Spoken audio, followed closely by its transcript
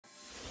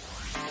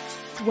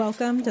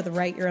Welcome to the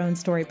Write Your Own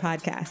Story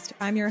podcast.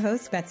 I'm your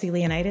host, Betsy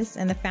Leonidas,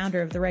 and the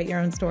founder of the Write Your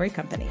Own Story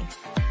company.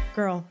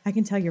 Girl, I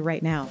can tell you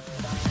right now,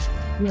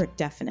 you are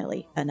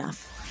definitely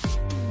enough.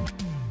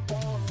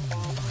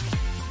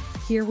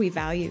 Here we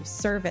value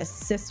service,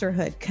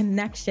 sisterhood,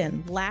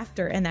 connection,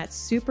 laughter, and that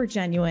super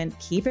genuine,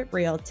 keep it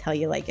real, tell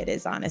you like it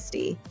is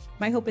honesty.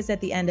 My hope is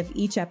at the end of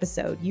each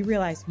episode, you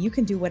realize you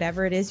can do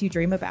whatever it is you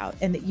dream about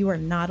and that you are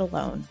not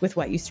alone with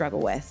what you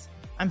struggle with.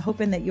 I'm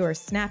hoping that you are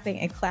snapping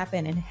and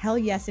clapping and hell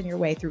yes in your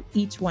way through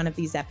each one of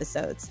these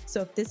episodes.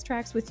 So if this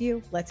tracks with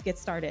you, let's get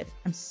started.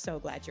 I'm so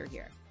glad you're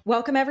here.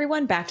 Welcome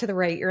everyone back to the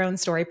Write Your Own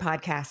Story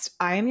podcast.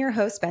 I am your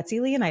host, Betsy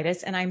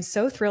Leonidas, and I'm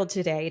so thrilled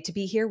today to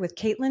be here with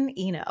Caylin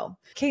N Hunault.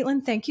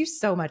 Caylin, thank you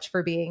so much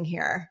for being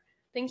here.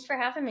 Thanks for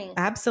having me.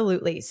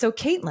 Absolutely. So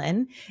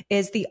Caylin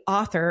is the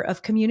author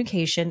of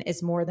Communication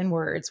is More Than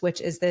Words,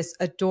 which is this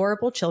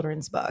adorable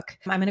children's book.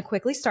 I'm going to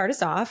quickly start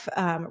us off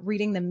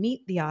reading the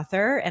meet the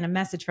author and a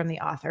message from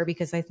the author,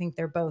 because I think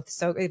they're both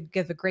so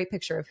give a great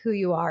picture of who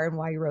you are and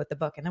why you wrote the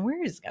book. And then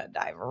we're just going to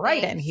dive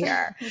right in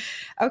here.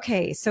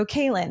 Okay. So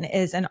Caylin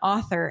is an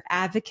author,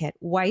 advocate,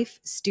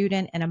 wife,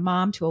 student, and a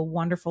mom to a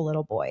wonderful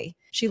little boy.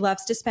 She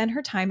loves to spend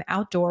her time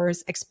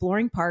outdoors,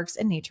 exploring parks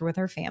and nature with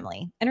her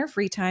family. In her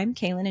free time,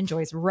 Caylin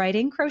enjoys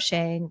writing,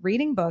 crocheting,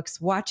 reading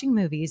books, watching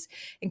movies,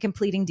 and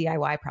completing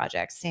DIY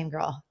projects. Same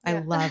girl. Yeah. I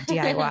love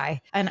DIY.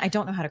 And I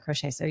don't know how to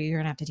crochet, so you're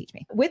going to have to teach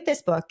me. With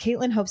this book,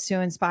 Caylin hopes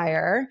to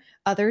inspire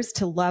others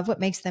to love what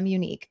makes them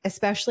unique,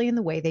 especially in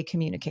the way they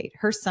communicate.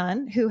 Her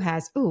son, who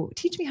has,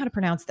 teach me how to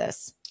pronounce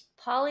this.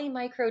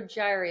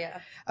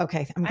 Polymicrogyria.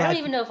 Okay. I'm glad. I don't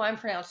even know if I'm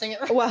pronouncing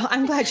it right. Well,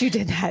 I'm glad you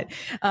did that.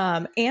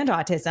 And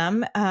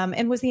autism,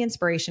 and was the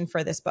inspiration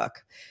for this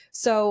book.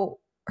 So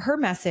her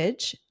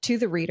message to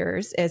the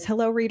readers is,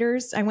 hello,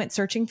 readers. I went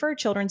searching for a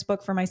children's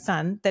book for my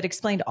son that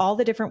explained all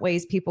the different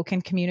ways people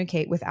can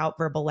communicate without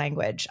verbal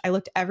language. I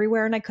looked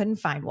everywhere and I couldn't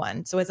find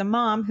one. So as a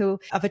mom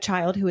of a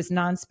child who is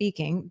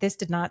non-speaking, this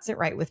did not sit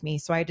right with me.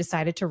 So I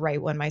decided to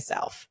write one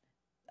myself.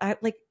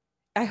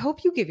 I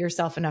hope you give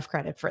yourself enough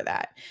credit for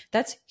that.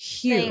 That's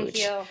huge. Thank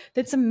you.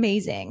 That's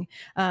amazing.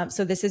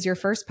 So this is your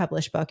first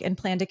published book and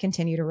plan to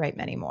continue to write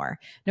many more.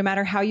 No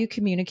matter how you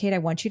communicate, I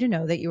want you to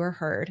know that you are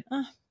heard.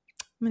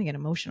 I'm going to get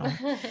emotional.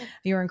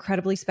 You're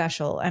incredibly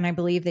special. And I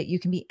believe that you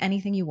can be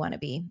anything you want to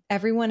be.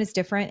 Everyone is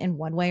different in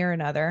one way or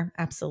another.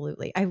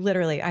 Absolutely. I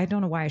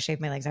don't know why I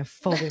shaved my legs. I have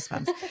full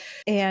goosebumps.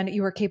 And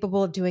you are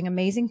capable of doing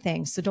amazing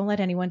things. So don't let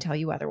anyone tell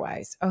you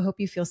otherwise. I hope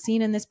you feel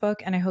seen in this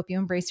book, and I hope you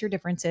embrace your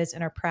differences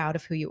and are proud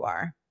of who you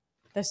are.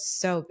 That's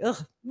so,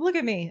 look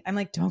at me. I'm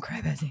like, don't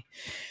cry, Betsy.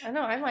 I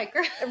know. I'm like,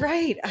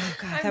 right. Oh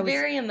God. I'm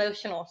very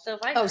emotional. So if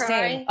I cry.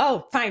 Same.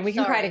 Oh, fine. We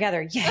can cry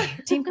together. Yay.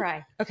 Team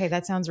cry. Okay.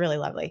 That sounds really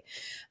lovely.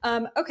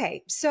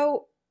 Okay.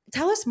 So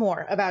tell us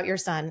more about your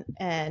son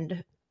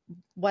and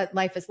what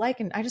life is like.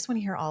 And I just want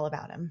to hear all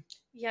about him.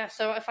 Yeah.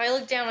 So if I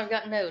look down, I've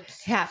got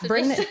notes. Yeah. So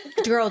bring the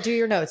girl, do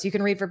your notes. You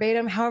can read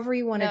verbatim, however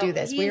you want to do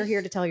this. We're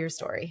here to tell your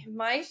story.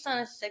 My son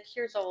is 6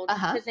 years old.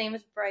 His name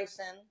is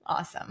Bryson.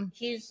 Awesome.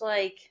 He's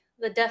like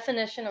the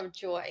definition of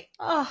joy.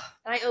 Oh,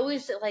 and I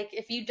always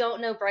if you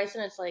don't know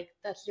Bryson, it's like,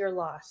 that's your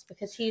loss,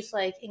 because he's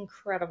like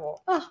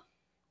incredible. Oh,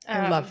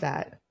 I love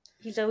that.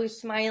 He's always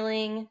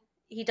smiling.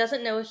 He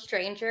doesn't know a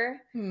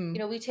stranger. You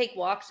know, we take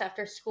walks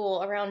after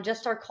school around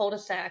just our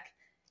cul-de-sac,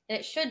 and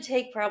it should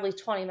take probably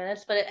 20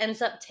 minutes, but it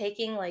ends up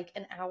taking like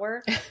an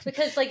hour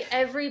because like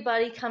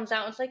everybody comes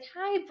out and it's like,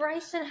 hi,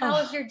 Bryson, how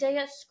was your day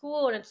at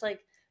school? And it's like,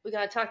 we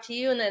got to talk to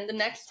you. And then the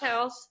next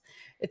house.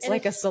 It's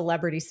like a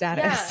celebrity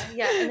status.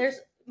 Yeah. And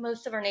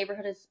most of our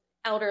neighborhood is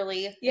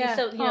elderly. Yeah. And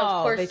so,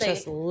 of course, they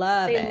just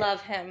love it. They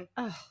love him.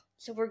 Oh.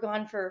 So we're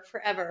gone for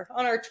forever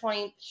on our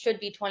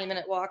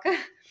 20-minute walk.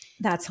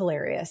 That's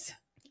hilarious.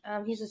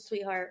 He's a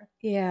sweetheart.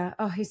 Yeah.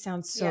 Oh, he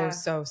sounds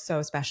so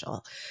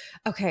special.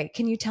 Okay.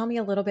 Can you tell me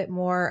a little bit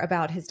more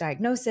about his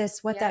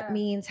diagnosis, what that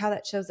means, how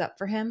that shows up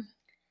for him?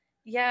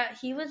 Yeah.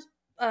 He was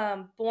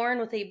born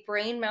with a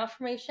brain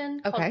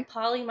malformation called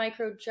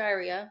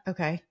polymicrogyria.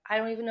 Okay. I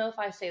don't even know if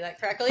I say that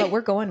correctly. But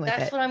we're going with it.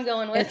 That's what I'm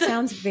going with. It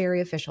sounds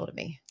very official to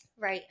me.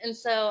 Right. And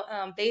so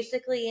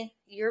basically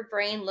your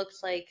brain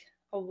looks like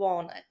a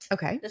walnut.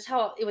 Okay. That's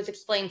how it was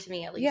explained to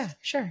me, at least. Yeah,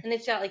 sure. And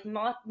it's got like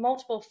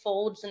multiple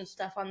folds and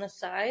stuff on the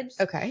sides.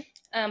 Okay.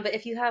 But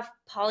if you have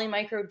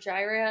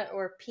polymicrogyria,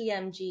 or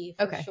PMG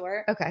for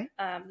short,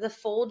 the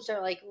folds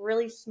are like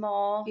really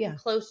small and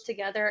close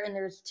together, and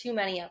there's too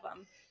many of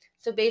them.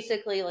 So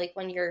basically, like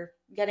when you're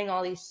getting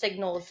all these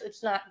signals,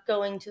 it's not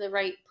going to the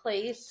right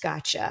place.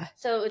 Gotcha.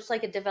 So it's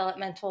like a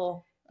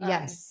developmental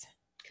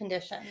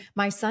condition.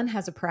 My son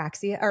has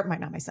apraxia, or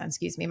not my son,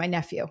 excuse me. My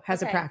nephew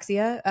has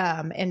apraxia.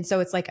 And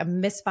so it's like a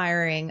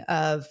misfiring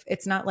of,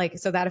 it's not like,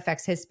 so that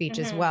affects his speech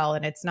as well.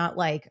 And it's not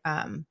like,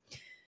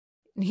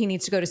 he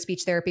needs to go to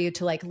speech therapy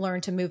to like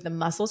learn to move the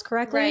muscles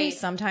correctly. Right.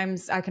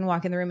 Sometimes I can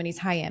walk in the room and he's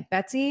hi Aunt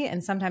Betsy.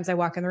 And sometimes I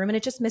walk in the room and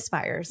it just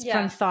misfires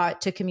from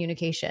thought to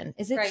communication.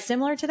 Is it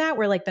similar to that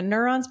where like the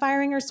neurons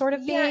firing are sort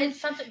of being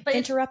it's something, but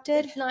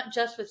interrupted? It's not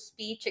just with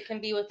speech. It can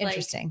be with like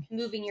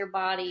moving your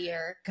body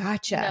or.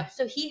 Gotcha. You know,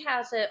 so he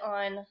has it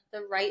on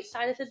the right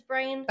side of his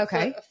brain.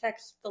 Okay. So it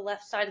affects the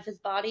left side of his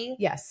body.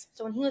 Yes.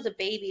 So when he was a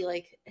baby,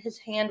 like his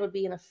hand would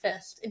be in a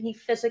fist and he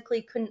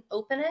physically couldn't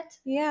open it.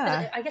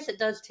 Yeah. I guess it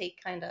does take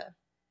kind of.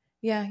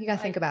 Yeah, you got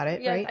to think about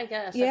it, right? I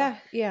guess. Yeah,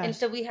 yeah. And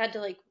so we had to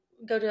like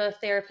go to a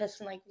therapist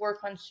and like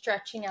work on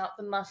stretching out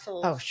the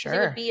muscles. Oh, sure. He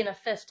would be in a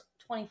fist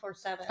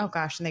 24/7. Oh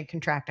gosh, and they'd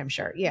contract, I'm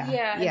sure. Yeah.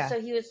 Yeah. And so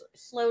he was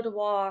slow to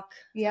walk.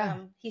 Yeah.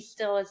 He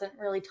still isn't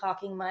really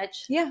talking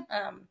much. Yeah.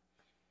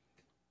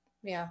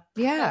 Yeah.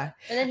 Yeah.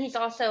 And then he's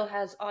also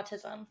has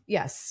autism.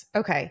 Yes.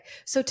 Okay.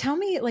 So tell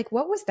me, like,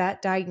 what was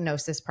that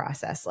diagnosis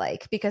process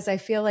like? Because I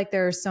feel like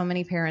there are so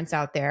many parents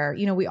out there,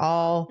 you know, we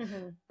all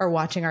are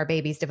watching our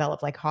babies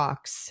develop like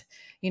hawks,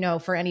 you know,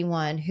 for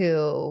anyone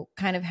who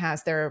kind of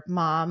has their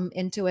mom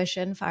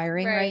intuition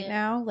firing right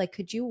now. Like,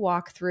 could you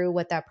walk through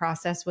what that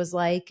process was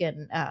like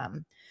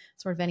and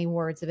sort of any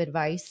words of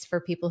advice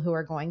for people who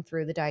are going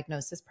through the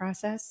diagnosis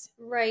process?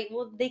 Right.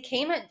 Well, they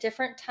came at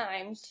different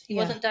times. He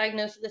wasn't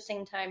diagnosed at the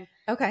same time.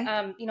 Okay.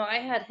 You know, I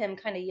had him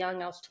kind of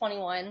young. I was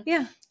 21.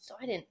 Yeah. So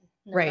I didn't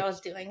know what I was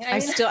doing. I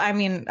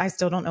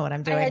still don't know what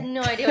I'm doing. I had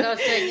no idea what I was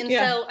doing. And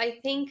so I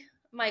think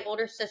my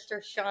older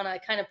sister, Shauna,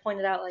 kind of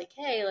pointed out like,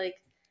 hey,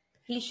 like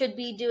he should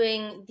be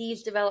doing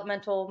these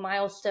developmental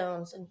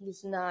milestones and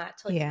he's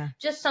not. Like,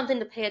 just something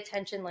to pay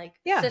attention, like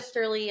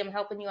sisterly, I'm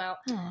helping you out.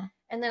 Aww.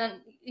 And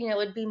then, you know,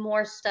 it'd be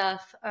more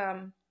stuff.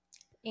 And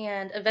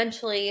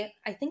eventually,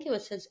 I think it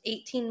was his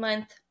 13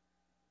 month.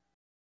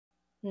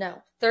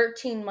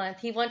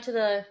 He went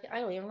to I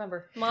don't even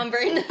remember. Mom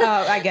brain.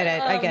 Oh, I get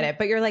it. I get it.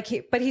 But you're like,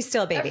 but he's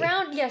still a baby.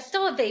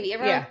 Still a baby.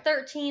 Around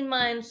 13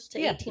 months to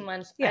 18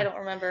 months. I don't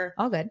remember.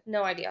 All good.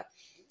 No idea.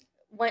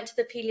 Went to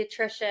the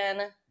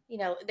pediatrician. You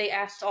know, they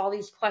asked all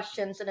these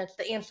questions and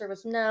the answer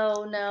was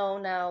no, no,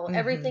 no.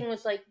 Everything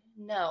was like,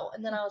 no.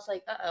 And then I was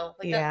like, uh-oh,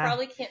 like that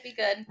probably can't be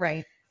good.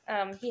 Right.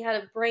 He had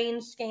a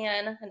brain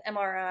scan, an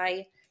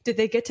MRI. Did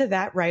they get to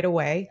that right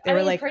away? They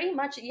were like, pretty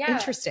much, yeah.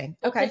 Interesting.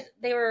 Okay.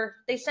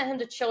 They sent him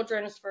to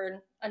Children's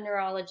for a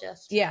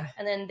neurologist. Yeah.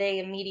 And then they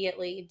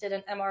immediately did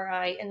an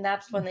MRI, and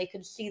that's when they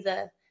could see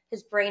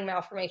his brain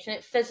malformation.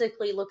 It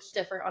physically looks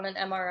different on an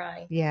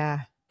MRI. Yeah.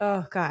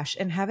 Oh gosh.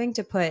 And having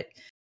to put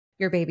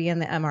your baby in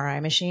the MRI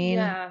machine.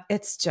 Yeah.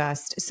 It's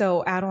just,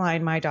 so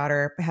Adeline, my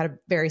daughter, had a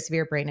very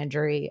severe brain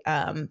injury,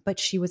 but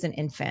she was an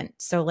infant.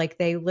 So like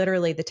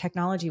the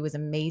technology was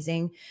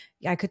amazing.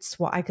 I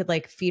could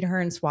like feed her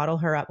and swaddle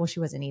her up. Well, she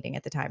wasn't eating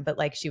at the time, but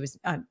like she was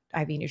on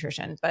IV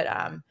nutrition, but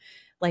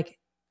like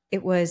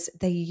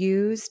they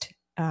used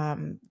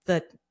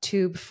the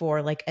tube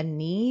for like a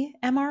knee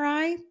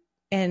MRI.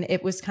 And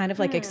it was kind of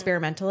like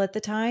experimental at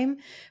the time,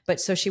 but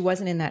so she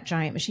wasn't in that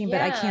giant machine,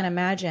 but I can't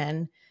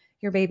imagine.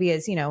 Your baby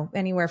is, you know,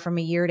 anywhere from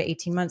a year to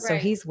 18 months. Right.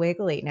 So he's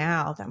wiggly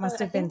now. That must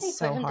have been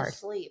so hard.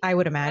 I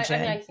would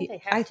imagine. I think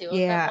they have to.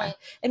 Yeah.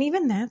 And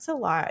even that's a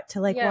lot to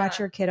like watch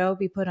your kiddo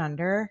be put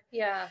under.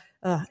 Yeah.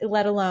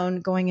 Let alone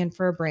going in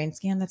for a brain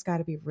scan. That's got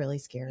to be really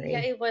scary.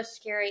 Yeah, it was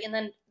scary. And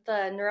then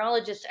the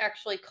neurologist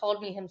actually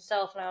called me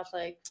himself and I was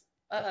like,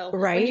 uh-oh.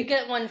 Right. When you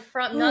get one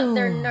from, not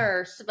their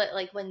nurse, but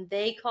like when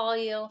they call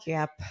you.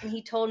 Yep. And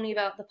he told me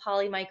about the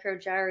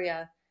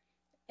polymicrogyria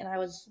and I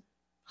was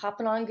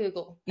hopping on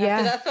Google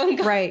after that phone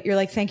call. Right. You're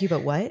like, thank you,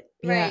 but what?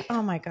 Right. Yeah.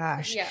 Oh my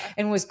gosh. Yeah.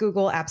 And was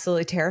Google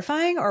absolutely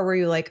terrifying or were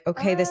you like,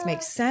 okay, this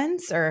makes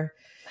sense or?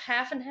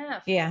 Half and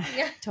half. Yeah,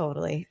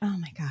 totally. Oh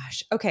my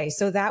gosh. Okay.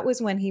 So that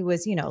was when he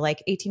was, you know,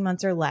 like 18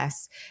 months or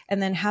less.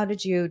 And then how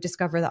did you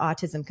discover the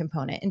autism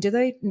component? And do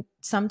they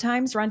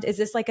sometimes is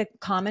this like a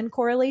common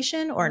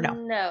correlation or no?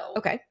 No.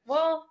 Okay.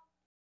 Well,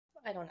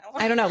 I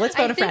don't know. Let's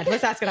phone a friend.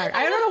 Let's ask an art.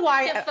 I don't know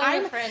why.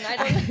 I'm a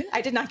friend.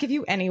 I did not give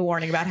you any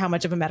warning about how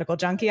much of a medical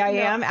junkie I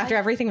am. After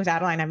everything with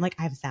Adeline, I'm like,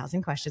 I have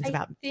 1,000 questions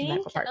about the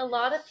medical part. A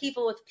lot of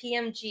people with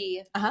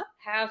PMG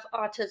have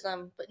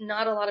autism, but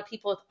not a lot of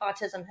people with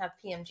autism have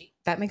PMG.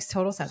 That makes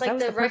total sense. It's like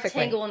that was the perfect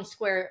rectangle way. And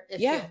square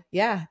issue.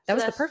 Yeah. That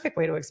was the perfect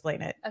way to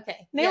explain it.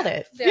 Okay. Nailed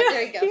it.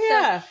 There you go.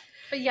 Yeah. So,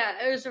 but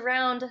yeah, it was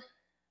around,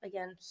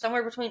 again,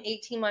 somewhere between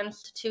 18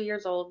 months to 2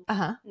 years old.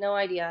 No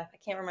idea. I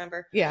can't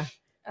remember. Yeah.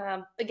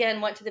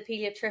 Again, went to the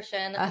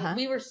pediatrician. And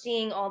we were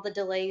seeing all the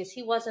delays.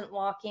 He wasn't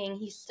walking.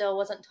 He still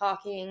wasn't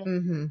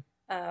talking.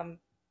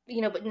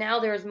 You know, but now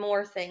there's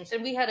more things.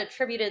 And we had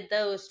attributed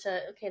those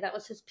to, okay, that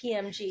was his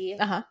PMG,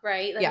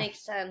 right? That makes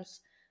sense.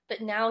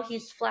 But now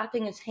he's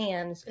flapping his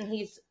hands and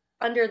he's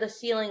under the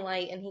ceiling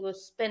light and he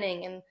was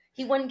spinning and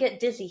he wouldn't get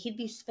dizzy. He'd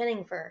be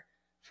spinning for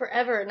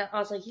forever. And I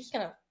was like, he's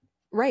going to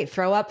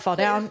throw up, fall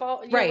down.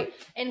 Right.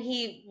 And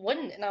he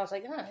wouldn't. And I was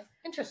like,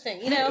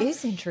 interesting. You know, it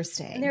is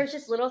interesting. And there's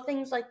just little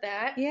things like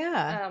that.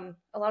 Yeah.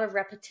 A lot of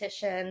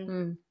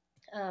repetition.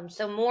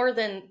 So more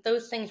than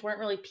those things weren't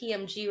really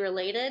PMG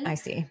related. I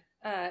see.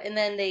 And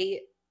then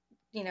they,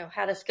 you know,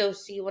 had us go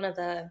see one of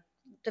the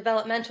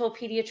developmental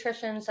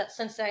pediatricians at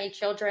Cincinnati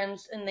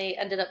Children's, and they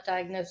ended up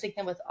diagnosing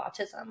him with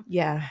autism.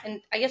 Yeah. And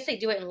I guess they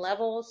do it in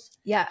levels.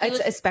 Yeah. It's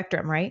a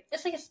spectrum, right?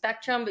 It's like a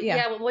spectrum, but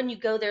yeah, when you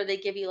go there, they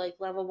give you like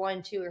level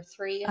 1, 2, or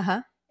 3.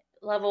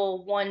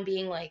 Level 1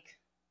 being like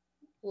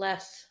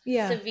less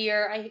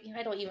severe.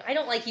 I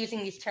don't like using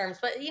these terms,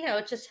 but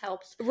it just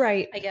helps.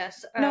 Right. I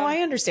guess. No, I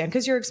understand,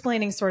 because you're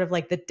explaining sort of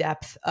like the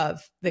depth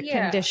of the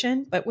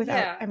condition, but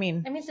without, I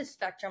mean, it's a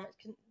spectrum,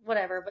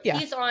 whatever, but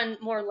he's on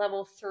more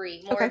level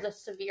 3, more of the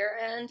severe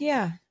end.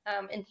 Yeah.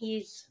 And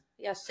he's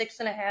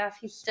 6.5.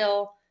 He's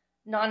still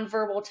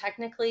nonverbal.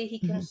 Technically, he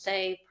can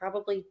say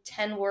probably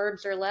 10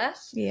 words or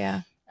less.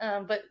 Yeah.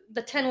 But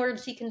the 10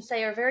 words he can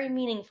say are very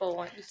meaningful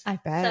ones. I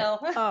bet. So,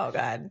 oh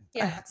God.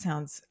 Yeah. That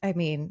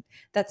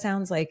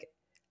sounds like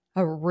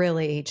a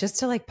really, just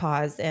to like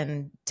pause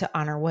and to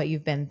honor what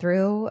you've been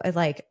through.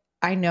 Like,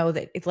 I know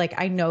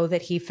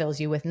that he fills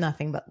you with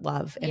nothing but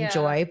love and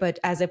joy, but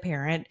as a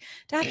parent,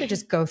 to have to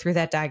just go through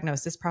that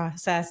diagnosis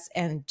process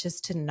and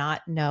just to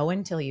not know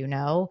until you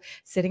know,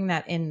 sitting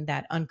in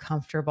that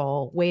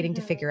uncomfortable waiting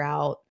to figure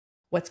out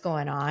what's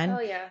going on. Oh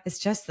yeah.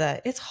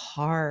 It's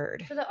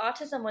hard. For the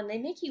autism one, they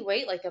make you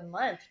wait like a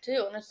month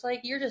too. And it's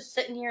like, you're just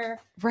sitting here.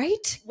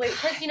 Right. Wait,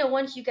 because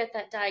once you get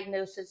that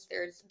diagnosis,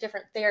 there's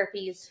different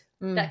therapies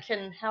that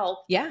can help.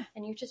 Yeah.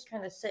 And you're just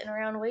kind of sitting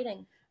around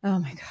waiting. Oh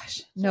my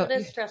gosh. No, it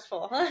is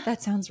stressful.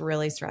 That sounds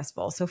really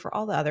stressful. So for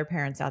all the other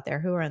parents out there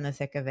who are in the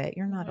thick of it,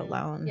 you're not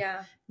alone.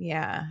 Yeah.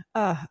 Yeah.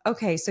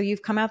 Okay. So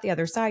you've come out the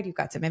other side. You've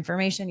got some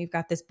information. You've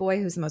got this boy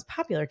who's the most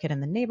popular kid in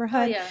the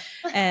neighborhood. Oh, yeah.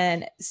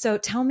 And so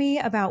tell me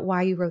about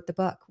why you wrote the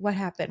book. What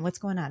happened? What's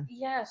going on?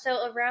 Yeah.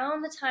 So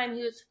around the time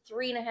he was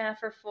 3.5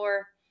 or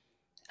 4,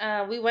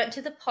 we went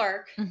to the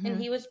park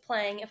and he was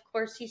playing. Of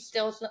course, he's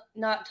still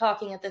not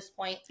talking at this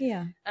point.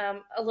 Yeah.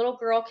 A little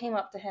girl came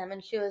up to him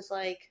and she was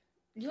like,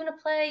 "You want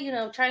to play?"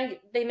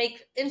 They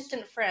make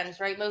instant friends,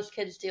 right? Most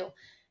kids do.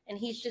 And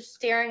he's just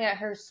staring at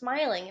her,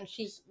 smiling. And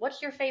she's,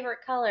 "What's your favorite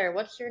color?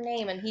 What's your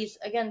name?" And he's,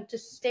 again,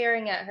 just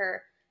staring at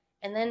her.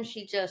 And then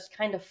she just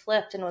kind of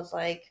flipped and was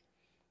like,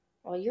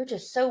 "Well, you're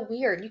just so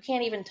weird. You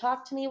can't even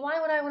talk to me.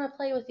 Why would I want to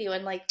play with you?"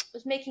 And like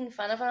was making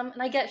fun of him.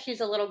 And I get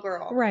she's a little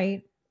girl.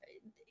 Right.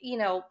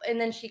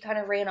 And then she kind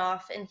of ran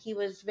off and he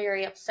was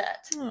very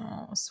upset.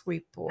 Oh,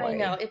 sweet boy. I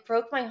know. It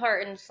broke my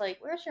heart. And it's like,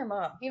 where's your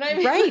mom? You know what I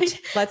mean? Right.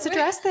 Like, let's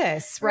address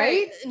this.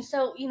 Right? And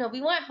so,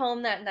 we went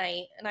home that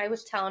night and I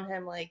was telling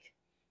him like,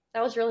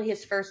 that was really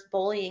his first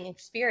bullying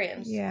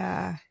experience.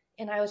 Yeah.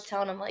 And I was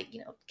telling him like,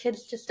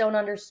 kids just don't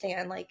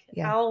understand. Like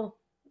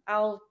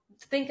I'll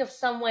think of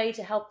some way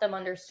to help them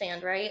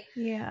understand. Right.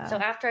 Yeah. So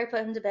after I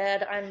put him to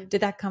bed,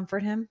 Did that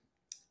comfort him?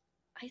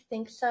 I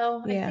think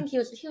so. Yeah. I think he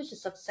was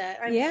just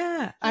upset. He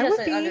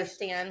doesn't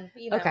understand.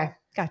 Okay,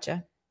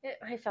 gotcha.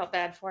 I felt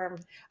bad for him.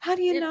 How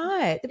do you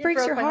not? It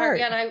breaks your heart.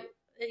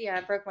 Yeah,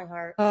 it broke my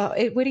heart. Oh,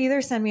 it would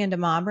either send me into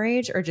mom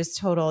rage or just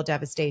total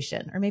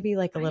devastation, or maybe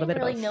like a little bit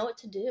of both. I didn't really know what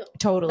to do.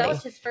 Totally. That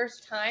was his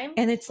first time,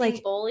 and it's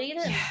like bullied.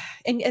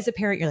 And as a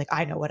parent, you're like,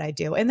 I know what I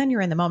do, and then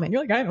you're in the moment.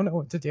 You're like, I don't know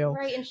what to do.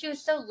 Right, and she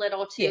was so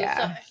little too. Yeah.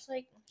 So it's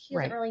like she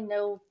doesn't really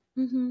know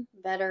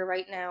better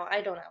right now. I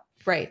don't know.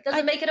 Right.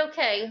 Doesn't make it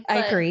okay.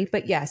 I agree.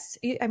 But yes,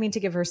 I mean, to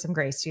give her some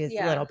grace, she is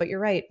little, but you're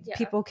right.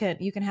 Yeah.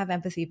 You can have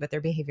empathy, but their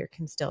behavior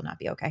can still not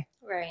be okay.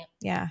 Right.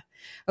 Yeah.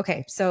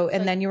 Okay. So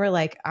and then you were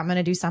like, I'm going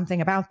to do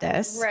something about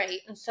this. Right.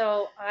 And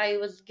so I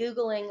was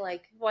Googling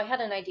I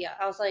had an idea.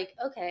 I was like,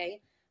 okay,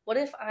 what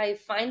if I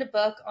find a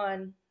book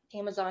on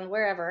Amazon,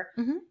 wherever,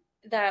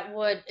 that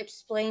would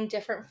explain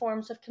different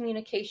forms of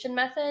communication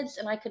methods,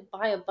 and I could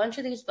buy a bunch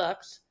of these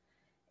books.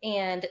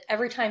 And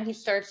every time he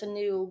starts a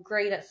new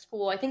grade at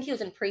school, I think he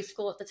was in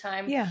preschool at the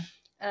time. Yeah.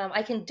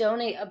 I can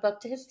donate a book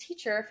to his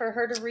teacher for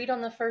her to read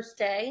on the first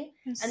day.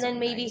 That's and then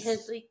maybe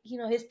his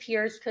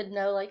peers could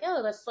know like,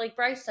 oh, that's like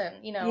Bryson,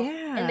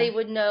 and they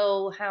would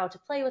know how to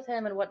play with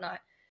him and whatnot.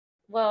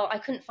 Well, I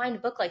couldn't find a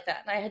book like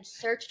that. And I had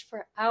searched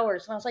for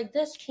hours and I was like,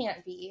 this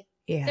can't be.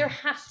 Yeah. There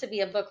has to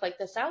be a book like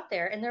this out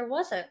there. And there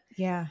wasn't.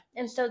 Yeah.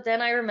 And so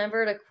then I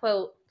remembered a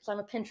quote. So I'm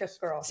a Pinterest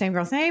girl. Same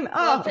girl, same.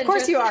 Oh, of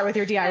course you are with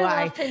your DIY.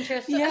 I love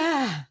Pinterest.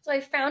 Yeah. So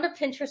I found a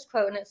Pinterest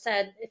quote and it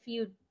said, if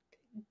you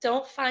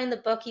don't find the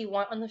book you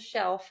want on the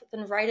shelf,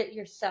 then write it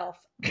yourself.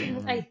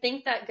 I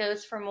think that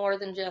goes for more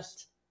than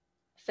just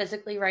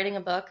physically writing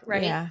a book,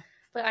 right? Yeah.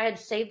 But I had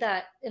saved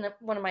that in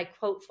one of my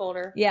quote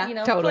folder. Yeah,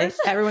 totally.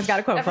 Everyone's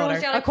got a quote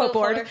folder. A quote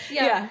board.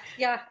 Yeah.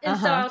 And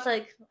so I was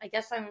like, I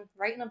guess I'm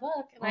writing a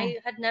book. And I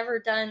had never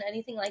done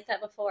anything like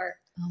that before.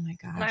 Oh my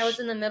gosh. And I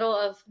was in the middle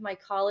of my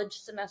college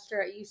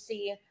semester at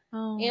UC.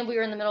 Oh. And we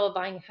were in the middle of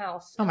buying a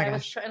house. Oh my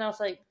gosh. And I was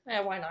like,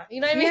 why not?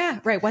 You know what I mean? Yeah,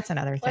 right. What's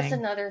another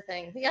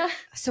thing? Yeah.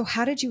 So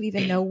how did you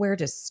even know where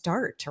to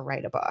start to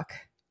write a book?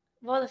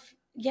 Well,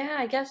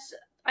 I guess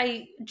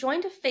I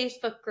joined a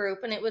Facebook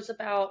group and it was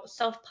about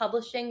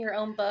self-publishing your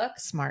own book.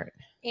 Smart.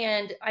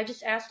 And I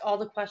just asked all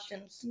the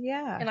questions.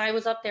 Yeah. And I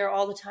was up there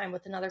all the time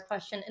with another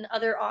question, and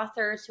other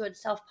authors who had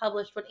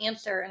self-published would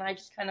answer. And I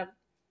just kind of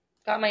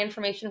got my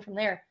information from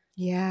there.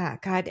 Yeah.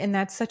 God. And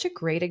that's such a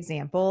great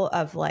example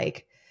of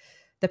like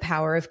the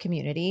power of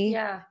community.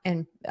 Yeah.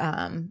 And,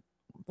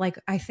 like,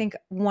 I think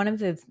one of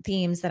the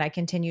themes that I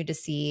continue to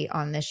see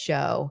on this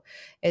show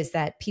is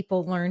that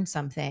people learn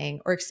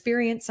something or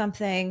experience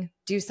something,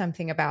 do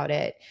something about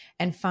it,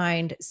 and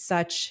find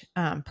such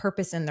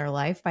purpose in their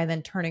life by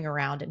then turning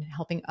around and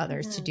helping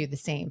others to do the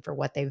same for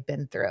what they've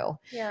been through.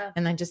 Yeah.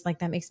 And then just like,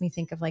 that makes me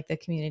think of like the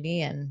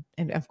community and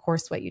of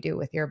course what you do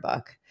with your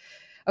book.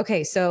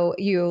 Okay. So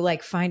you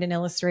like find an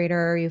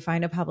illustrator, you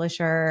find a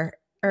publisher,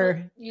 or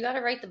well, you got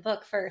to write the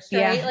book first,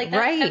 right? Yeah, like that,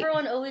 right.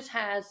 Everyone always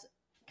has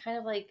kind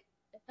of like,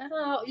 I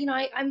don't know, you know,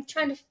 I'm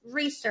trying to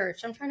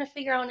research. I'm trying to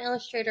figure out an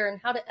illustrator and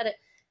how to edit.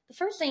 The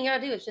first thing you got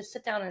to do is just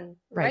sit down and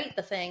write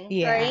the thing,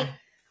 right?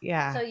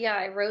 Yeah. So yeah,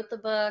 I wrote the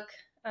book.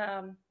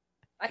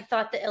 I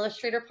thought the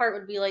illustrator part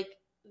would be like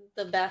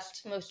the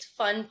best, most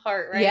fun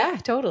part, right? Yeah,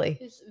 totally.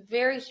 It's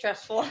very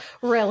stressful.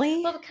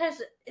 Really? Well,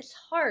 because it's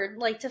hard,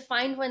 like to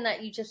find one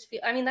that you just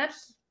feel, I mean,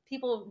 that's,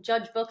 people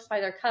judge books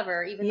by their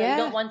cover, even though you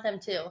don't want them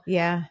to.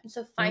 Yeah. And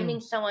so finding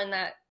someone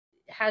that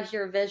has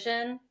your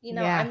vision, you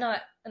know, I'm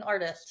not an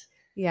artist.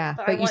 Yeah,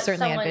 but you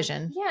certainly had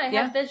vision. Yeah, I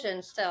have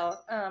vision still.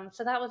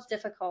 So that was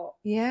difficult.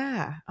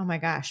 Yeah. Oh my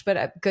gosh.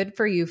 But good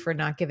for you for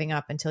not giving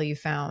up until you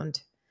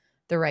found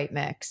the right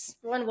mix.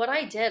 When what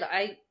I did,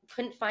 I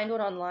couldn't find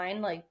one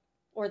online, like,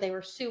 or they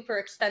were super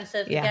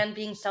expensive. Again,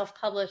 being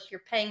self-published,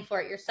 you're paying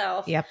for it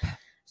yourself. Yep.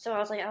 So I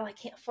was like, oh, I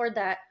can't afford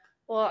that.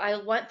 Well, I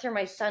went through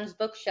my son's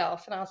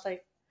bookshelf and I was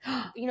like,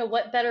 you know,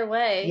 what better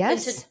way?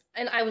 Yes.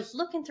 And I was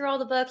looking through all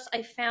the books.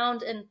 I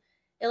found an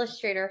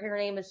illustrator. Her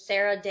name is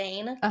Sarah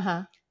Dane.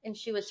 And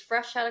she was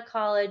fresh out of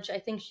college. I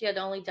think she had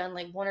only done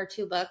like 1 or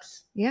 2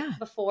 books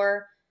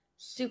before.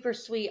 Super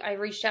sweet. I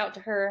reached out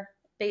to her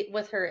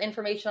with her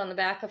information on the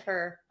back of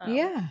her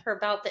her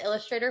About the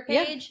Illustrator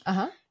page.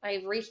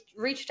 I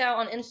reached out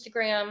on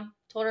Instagram,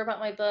 told her about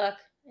my book,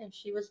 and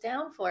she was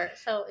down for it.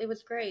 So it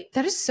was great.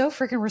 That is so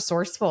freaking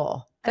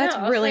resourceful. That's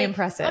really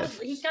impressive.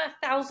 He's got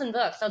 1,000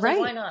 books. I was like,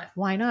 why not?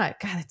 Why not?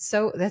 God,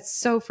 that's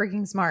so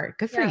freaking smart.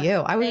 Good for you.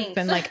 I would have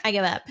been like, I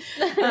give up.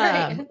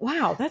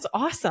 Wow, that's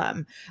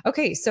awesome.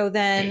 Okay, so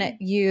then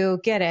you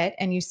get it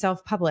and you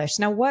self-publish.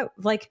 Now what,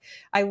 like,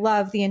 I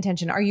love the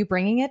intention. Are you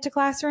bringing it to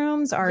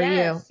classrooms? Are you?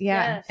 Yeah.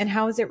 Yes. And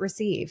how is it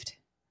received?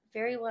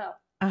 Very well.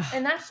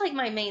 And that's like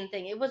my main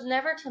thing. It was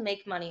never to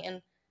make money.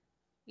 And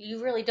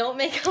you really don't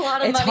make a lot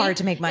of money. It's hard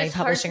to make money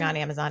publishing on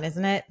Amazon,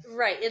 isn't it?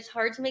 Right. It's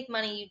hard to make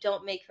money. You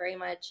don't make very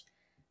much.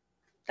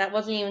 That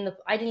wasn't even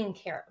I didn't even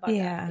care about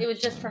that. It was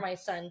just for my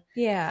son.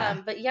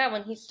 Yeah. But yeah,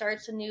 when he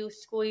starts a new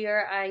school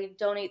year, I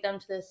donate them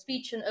to the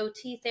speech and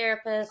OT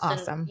therapist.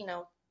 Awesome. And, you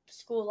know,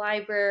 school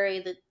library,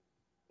 the,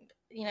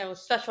 you know,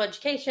 special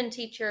education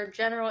teacher,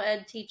 general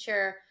ed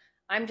teacher.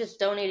 I'm just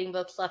donating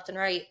books left and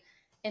right.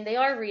 And they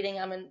are reading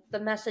them and the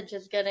message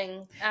is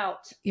getting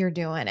out. You're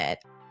doing it.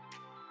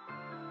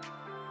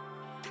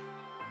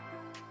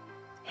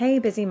 Hey,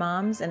 busy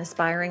moms and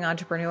aspiring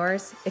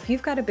entrepreneurs. If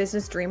you've got a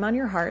business dream on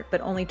your heart, but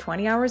only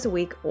 20 hours a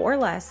week or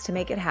less to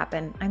make it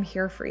happen, I'm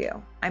here for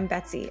you. I'm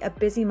Betsy, a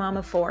busy mom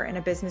of 4 and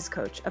a business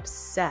coach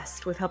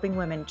obsessed with helping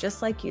women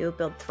just like you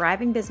build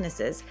thriving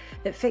businesses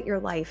that fit your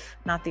life,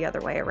 not the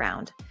other way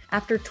around.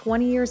 After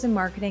 20 years in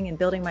marketing and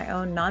building my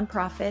own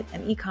nonprofit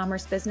and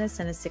e-commerce business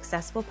and a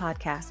successful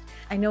podcast,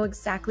 I know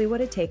exactly what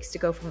it takes to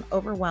go from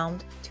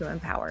overwhelmed to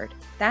empowered.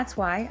 That's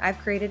why I've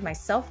created my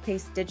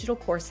self-paced digital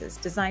courses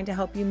designed to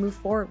help you move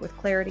forward with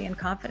clarity and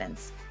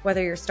confidence.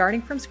 Whether you're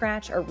starting from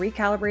scratch or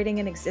recalibrating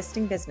an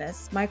existing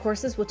business, my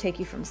courses will take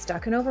you from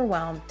stuck and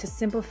overwhelmed to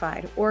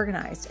simplified,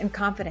 organized, and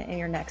confident in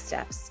your next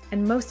steps.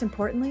 And most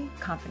importantly,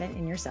 confident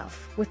in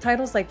yourself. With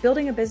titles like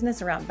Building a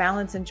Business Around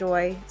Balance and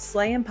Joy,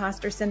 Slay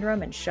Imposter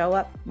Syndrome and Show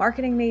Up,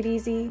 Marketing Made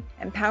Easy,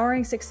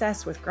 Empowering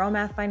Success with Grow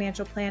Math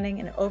Financial Planning,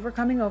 and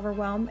Overcoming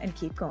Overwhelm, and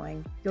keep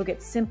going. You'll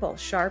get simple,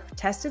 sharp,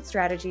 tested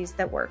strategies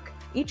that work.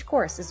 Each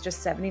course is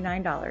just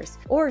 $79,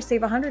 or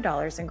save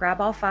 $100 and grab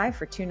all 5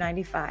 for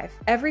 $295.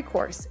 Every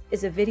course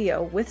is a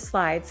video with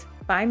slides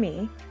by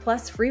me,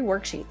 plus free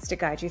worksheets to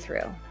guide you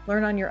through.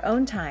 Learn on your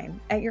own time,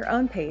 at your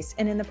own pace,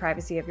 and in the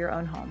privacy of your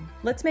own home.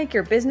 Let's make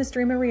your business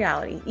dream a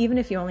reality, even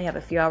if you only have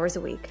a few hours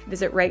a week.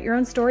 Visit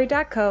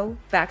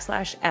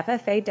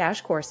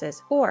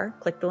writeyourownstory.co/FFA-courses or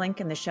click the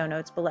link in the show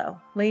notes below.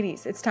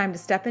 Ladies, it's time to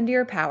step into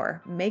your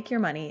power, make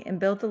your money, and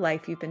build the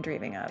life you've been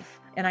dreaming of.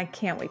 And I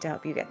can't wait to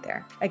help you get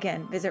there.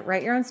 Again, visit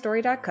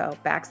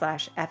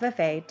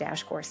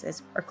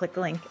writeyourownstory.co/FFA-courses or click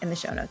the link in the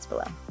show notes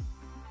below.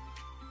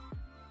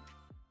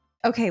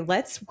 Okay,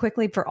 let's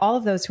quickly, for all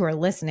of those who are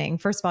listening,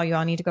 first of all, you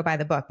all need to go buy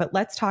the book, but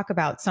let's talk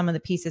about some of the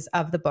pieces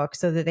of the book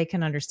so that they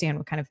can understand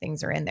what kind of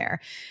things are in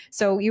there.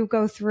 So you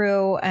go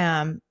through,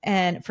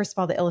 and first of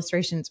all, the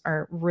illustrations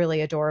are really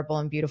adorable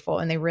and beautiful,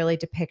 and they really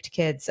depict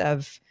kids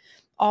of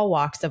all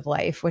walks of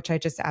life, which I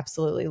just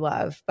absolutely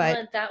love.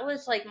 But that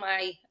was like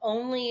my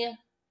only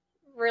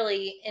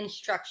really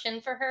instruction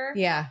for her.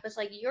 Yeah. It was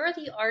like, you're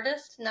the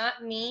artist,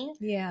 not me.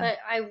 Yeah. But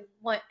I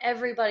want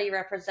everybody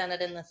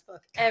represented in this book.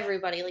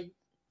 Everybody, like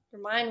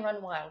your mind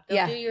run wild. Go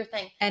Yeah. do your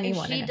thing.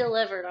 Anyone and she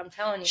delivered, I'm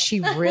telling you. She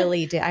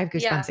really did. I have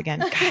goosebumps again.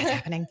 God, it's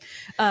happening.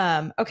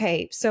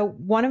 Okay. So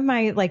one of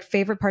my like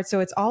favorite parts, so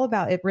it's all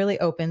about, it really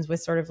opens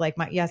with sort of like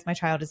my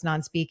child is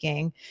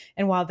non-speaking.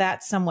 And while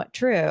that's somewhat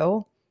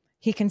true,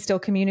 he can still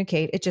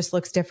communicate. It just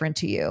looks different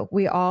to you.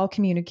 We all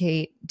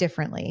communicate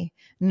differently.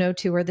 No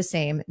two are the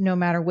same. No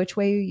matter which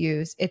way you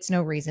use, it's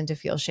no reason to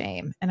feel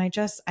shame. And I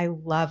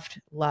loved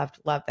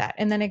that.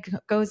 And then it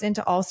goes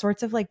into all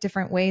sorts of like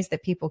different ways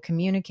that people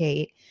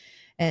communicate,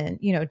 and,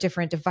 you know,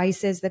 different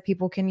devices that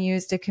people can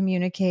use to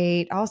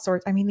communicate, all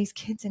sorts. I mean, these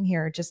kids in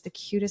here are just the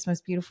cutest,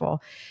 most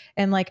beautiful.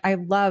 And like, I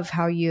love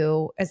how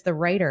you, as the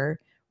writer,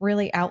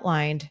 really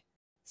outlined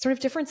sort of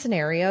different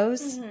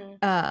scenarios.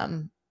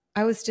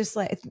 I was just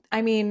like,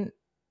 I mean,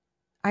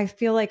 I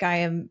feel like I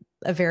am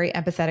a very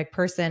empathetic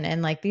person.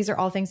 And like, these are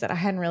all things that I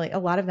hadn't really, a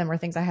lot of them are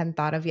things I hadn't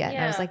thought of yet.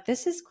 And I was like,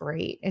 this is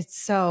great. It's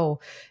so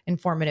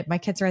informative. My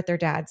kids are at their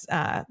dad's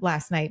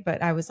last night,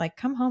 but I was like,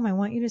 come home. I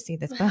want you to see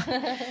this book.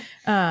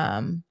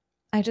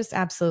 I just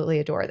absolutely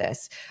adore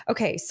this.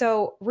 Okay.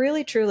 So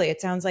really, truly, it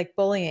sounds like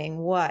bullying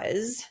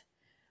was,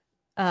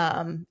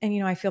 and you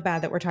know, I feel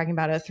bad that we're talking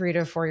about a 3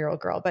 to 4 year old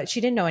girl, but she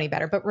didn't know any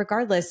better. But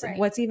regardless,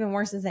 what's even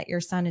worse is that your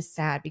son is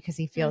sad because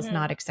he feels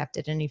not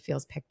accepted and he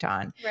feels picked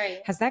on. Right.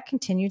 Has that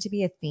continued to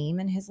be a theme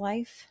in his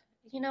life?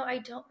 You know, I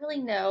don't really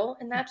know.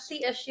 And that's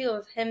the issue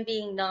of him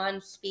being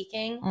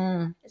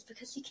non-speaking is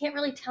because he can't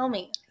really tell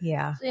me.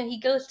 Yeah. So, you know, he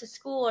goes to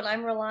school and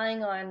I'm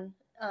relying on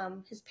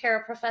his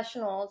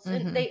paraprofessionals.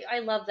 And I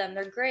love them.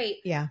 They're great.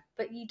 Yeah.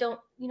 But they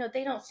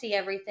don't see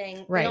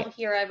everything. Right. They don't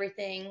hear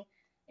everything.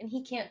 And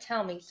he can't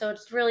tell me. So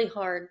it's really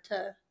hard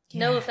to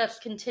know if that's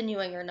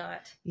continuing or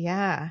not.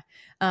 Yeah.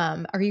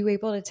 Are you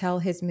able to tell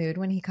his mood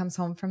when he comes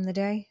home from the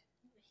day?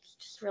 He's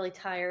just really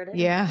tired.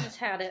 Yeah. He's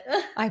had it.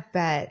 I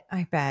bet.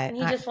 And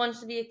he just wants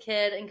to be a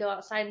kid and go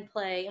outside and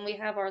play. And we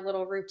have our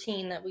little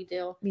routine that we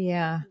do.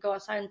 Yeah. Go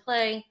outside and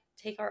play.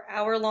 Take our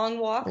hour-long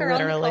walk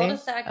around the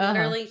cul-de-sac,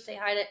 literally say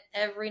hi to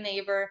every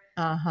neighbor,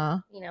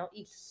 you know,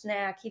 eat a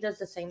snack. He does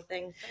the same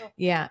thing. So.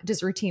 Yeah.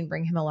 Does routine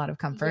bring him a lot of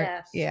comfort?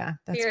 Yes. Yeah.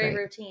 That's very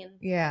great. routine.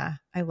 Yeah.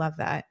 I love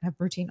that.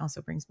 Routine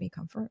also brings me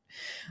comfort.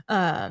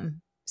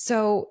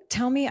 So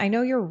tell me, I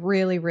know you're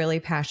really,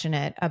 really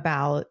passionate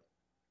about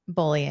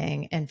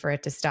bullying and for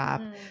it to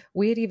stop.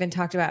 We had even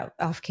talked about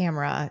off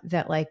camera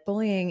that like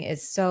bullying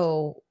is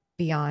so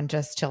beyond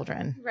just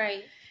children.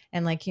 Right.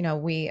 And like, you know,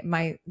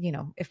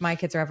 if my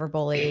kids are ever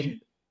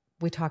bullied,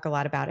 we talk a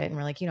lot about it and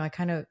we're like, you know,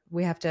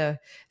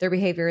 their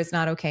behavior is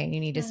not okay and you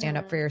need to stand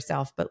up for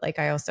yourself. But like,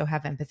 I also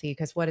have empathy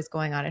because what is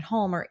going on at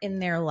home or in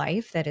their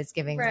life that is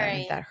giving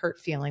them that hurt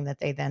feeling that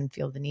they then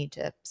feel the need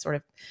to sort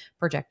of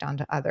project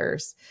onto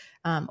others.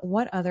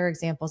 What other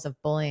examples of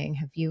bullying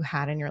have you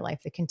had in your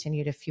life that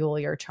continue to fuel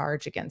your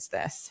charge against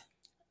this?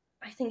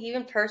 I think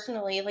even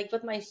personally, like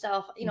with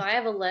myself, you know, I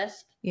have a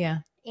lisp. Yeah.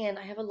 And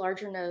I have a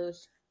larger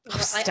nose.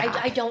 Oh,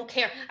 I don't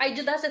care.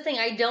 That's the thing.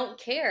 I don't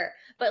care.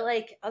 But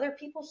like other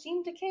people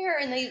seem to care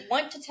and they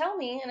want to tell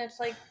me. And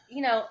it's like,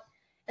 you know,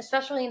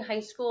 especially in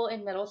high school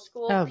and middle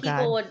school, I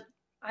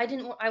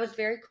was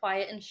very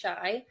quiet and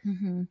shy.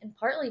 And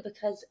partly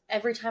because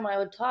every time I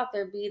would talk,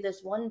 there'd be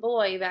this one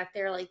boy back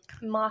there like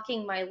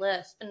mocking my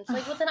lisp. And it's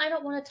like, well, then I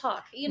don't want to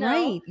talk, you know?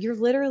 Right. You're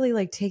literally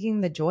like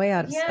taking the joy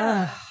out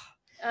of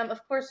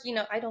of course, you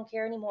know, I don't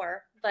care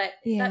anymore, but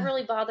that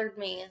really bothered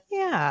me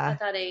at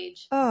that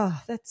age.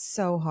 Oh, that's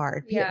so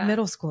hard.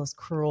 Middle school is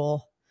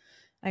cruel.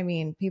 I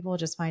mean, people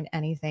just find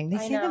anything. They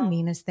say the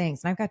meanest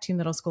things. And I've got 2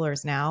 middle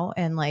schoolers now.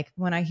 And like,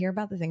 when I hear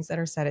about the things that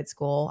are said at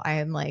school, I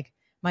am like,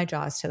 my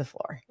jaw's to the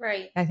floor.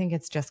 Right. I think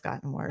it's just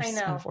gotten worse,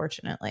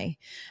 unfortunately.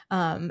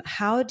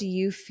 How do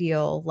you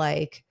feel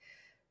like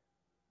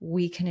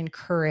we can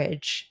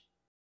encourage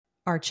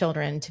our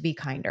children to be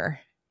kinder?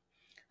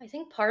 I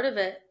think part of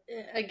it,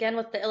 again,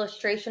 with the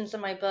illustrations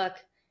in my book,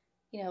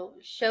 you know,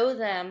 show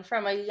them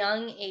from a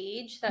young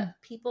age that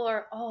people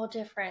are all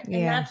different.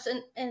 And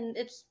and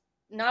it's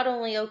not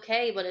only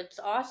okay, but it's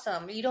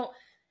awesome.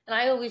 And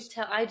I always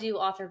I do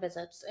author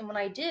visits. And when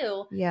I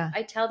do,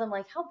 I tell them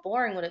like, how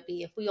boring would it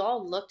be if we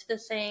all looked the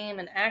same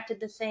and acted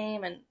the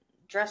same and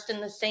dressed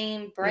in the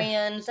same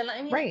brands? And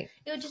I mean,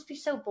 it would just be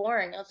so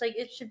boring. It's like,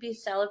 it should be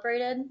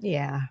celebrated.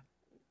 Yeah.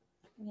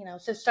 You know,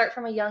 so start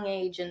from a young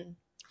age and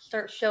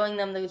start showing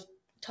them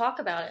talk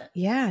about it.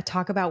 Yeah.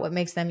 Talk about what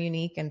makes them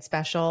unique and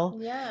special.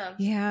 Yeah.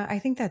 Yeah. I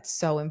think that's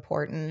so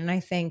important. And I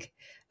think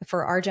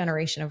for our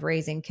generation of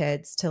raising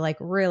kids to like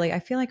really, I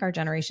feel like our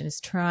generation is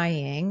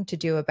trying to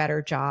do a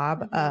better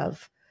job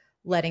of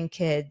letting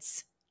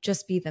kids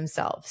just be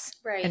themselves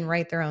and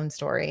write their own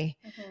story.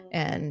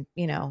 And,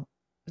 you know,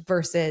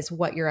 versus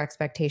what your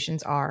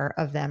expectations are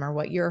of them or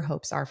what your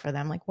hopes are for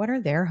them. Like, what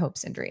are their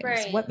hopes and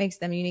dreams? What makes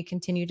them unique?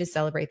 Continue to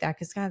celebrate that.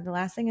 Because God, the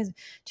last thing is,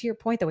 to your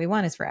point, that we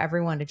want is for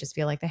everyone to just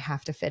feel like they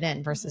have to fit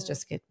in versus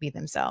just be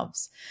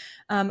themselves.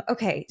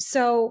 Okay.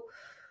 So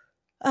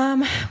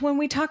when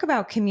we talk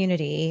about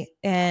community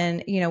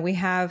and, you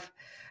know,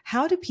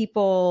 how do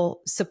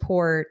people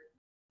support,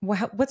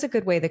 what's a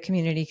good way the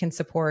community can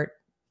support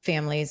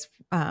families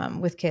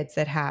with kids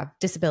that have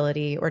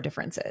disability or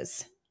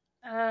differences?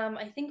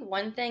 I think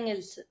one thing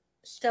is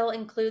still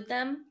include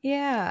them.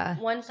 Yeah.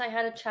 Once I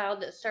had a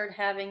child that started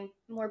having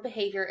more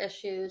behavior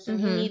issues and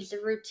he needs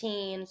the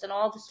routines and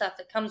all the stuff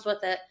that comes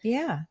with it.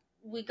 Yeah.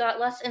 We got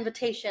less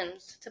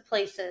invitations to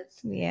places.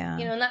 Yeah.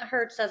 You know, and that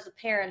hurts as a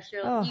parent.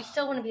 You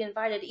still want to be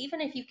invited,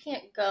 even if you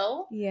can't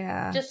go.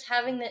 Yeah. Just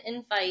having the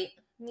invite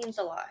means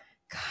a lot.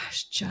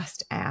 Gosh,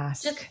 just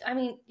ask.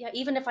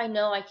 Even if I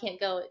know I can't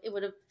go, it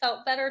would have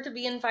felt better to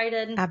be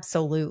invited.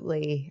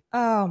 Absolutely.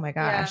 Oh my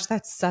gosh, Yeah.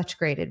 that's such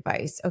great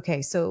advice.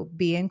 Okay, so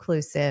be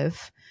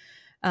inclusive.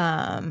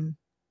 How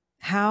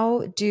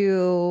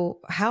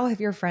have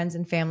your friends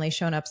and family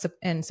shown up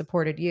and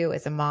supported you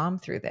as a mom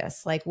through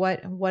this? Like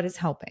what is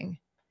helping?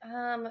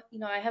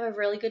 I have a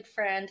really good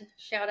friend.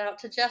 Shout out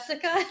to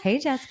Jessica. Hey,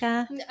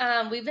 Jessica.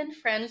 We've been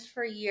friends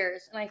for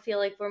years, and I feel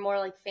like we're more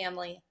like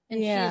family.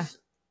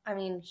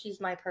 And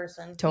she's my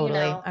person. Totally.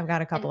 You know? I've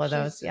got a couple of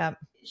those. Yep.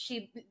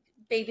 She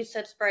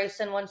babysits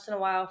Bryson once in a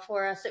while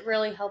for us. It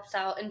really helps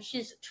out. And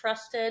she's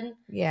trusted.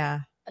 Yeah.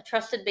 A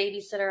trusted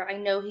babysitter. I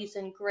know he's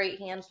in great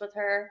hands with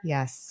her.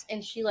 Yes.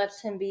 And she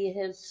lets him be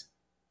his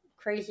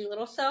crazy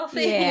little self.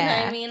 Yeah, You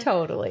know what I mean?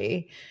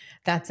 Totally.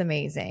 That's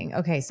amazing.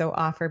 Okay. So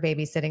offer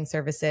babysitting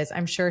services.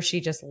 I'm sure she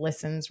just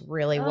listens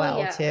really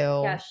well too.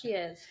 Yeah, she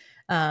is.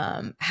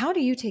 How do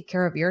you take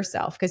care of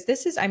yourself? Because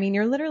this is,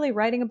 you're literally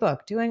writing a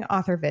book, doing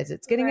author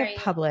visits, getting it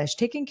published,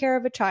 taking care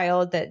of a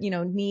child that,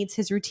 needs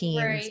his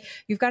routines. Right.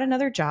 You've got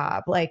another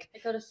job. Like I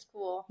go to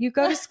school. You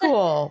go to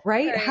school,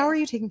 right? How are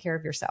you taking care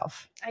of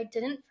yourself? I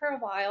didn't for a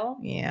while.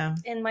 Yeah.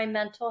 And my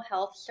mental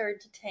health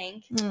started to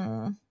tank.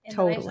 And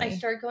totally. I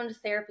started going to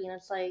therapy, and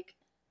it's like,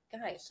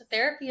 guys,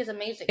 therapy is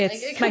amazing.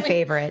 It's my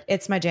favorite.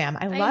 It's my jam.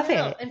 I love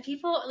it. And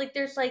people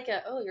there's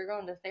you're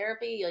going to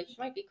therapy. Like, she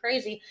might be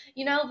crazy,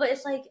 but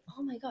it's like,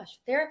 oh my gosh,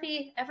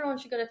 therapy. Everyone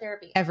should go to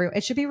therapy.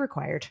 It should be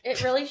required.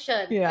 It really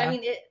should. Yeah.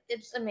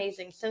 It's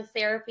amazing. So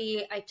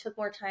therapy, I took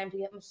more time to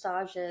get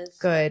massages.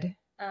 Good.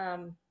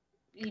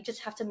 You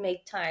just have to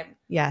make time.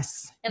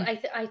 Yes. And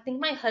I think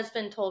my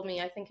husband told me,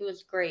 I think it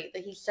was great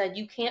that he said,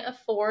 you can't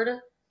afford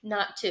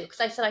not to,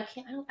 because I said I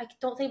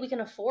don't think we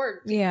can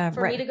afford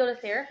for me to go to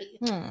therapy.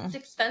 It's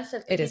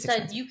expensive. He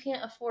said you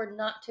can't afford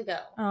not to go.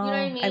 You know what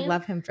I mean? I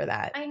love him for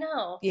that. I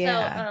know.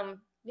 Yeah.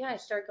 So I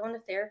started going to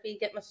therapy,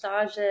 get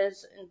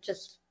massages, and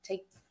just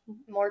take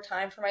more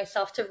time for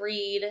myself to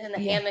read in the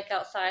hammock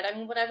outside.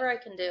 Whatever I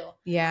can do.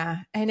 Yeah.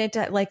 And it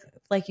like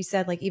you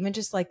said, like even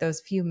just like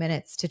those few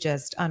minutes to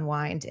just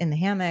unwind in the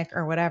hammock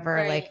or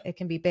whatever, like it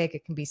can be big,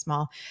 it can be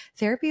small.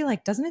 Therapy,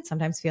 like, doesn't it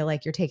sometimes feel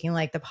like you're taking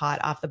like the pot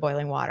off the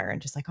boiling water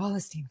and just like all the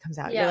steam comes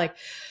out? You're like,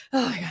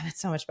 oh my God, that's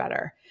so much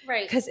better.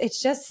 Right. Because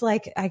it's just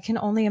like, I can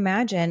only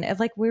imagine,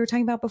 like we were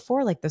talking about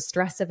before, like the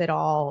stress of it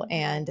all.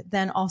 And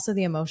then also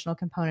the emotional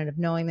component of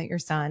knowing that your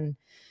son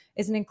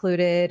isn't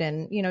included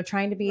and,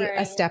 trying to be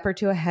a step or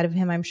two ahead of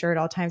him, I'm sure at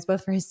all times,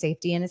 both for his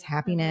safety and his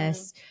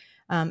happiness.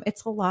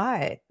 It's a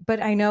lot,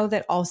 but I know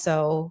that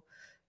also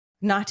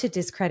not to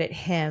discredit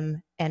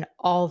him and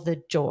all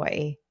the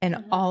joy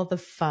and all the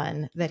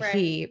fun that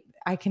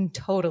I can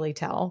totally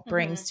tell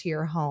brings to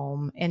your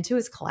home, into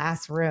his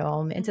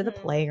classroom, into the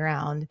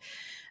playground.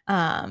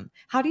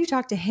 How do you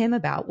talk to him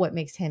about what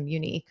makes him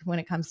unique when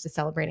it comes to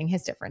celebrating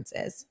his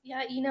differences? Yeah.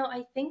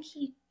 I think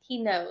he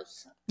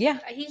knows. Yeah.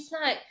 He's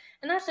not,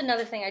 and that's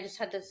another thing I just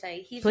had to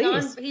say. He's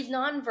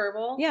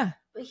nonverbal. Yeah.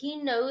 But he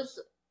knows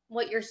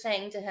what you're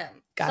saying to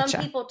him. Gotcha.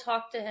 Some people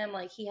talk to him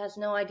like he has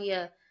no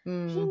idea. He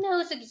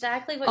knows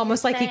exactly what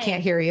almost you're like saying. He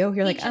can't hear you.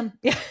 You're he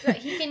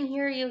can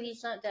hear you.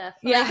 He's not deaf.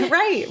 Yeah,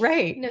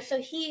 right.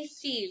 So he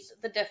sees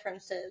the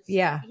differences.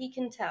 Yeah. He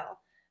can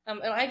tell.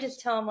 And I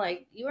just tell him,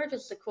 like, you are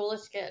just the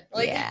coolest kid.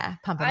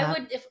 Pump him up.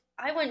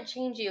 I wouldn't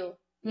change you.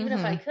 Even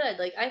if I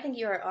could, I think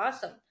you are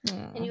awesome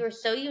and you are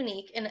so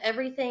unique, and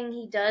everything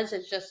he does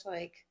is just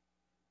like,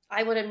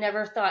 I would have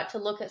never thought to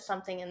look at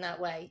something in that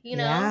way,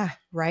 Yeah,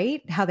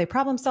 right. How they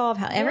problem solve,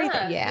 how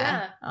everything.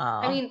 Yeah.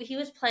 He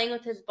was playing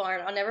with his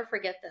barn. I'll never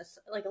forget this.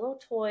 Like a little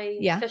toy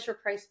Fisher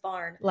Price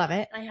barn. Love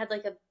it. I had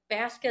like a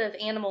basket of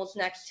animals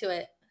next to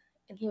it,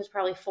 and he was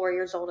probably 4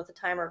 years old at the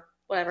time or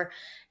whatever.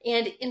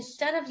 And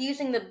instead of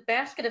using the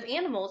basket of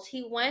animals,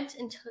 he went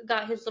and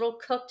got his little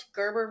cooked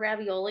Gerber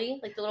ravioli,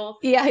 like the little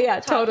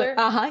totally.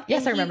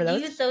 Yes, I remember those.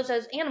 He used those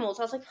as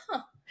animals. I was like,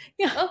 huh.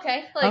 Yeah.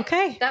 Okay.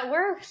 Okay. That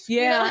works.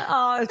 Yeah.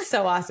 Oh, it's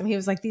so awesome. He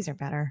was like, these are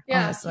better.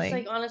 Yeah. Honestly. He's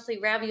like, honestly,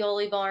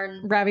 ravioli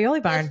barn. Right.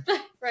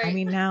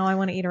 Now I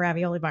want to eat a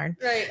ravioli barn.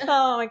 Right.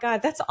 Oh my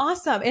God. That's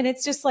awesome. And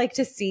it's just like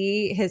to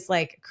see his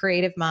like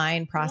creative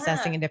mind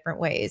processing in different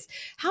ways.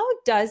 How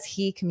does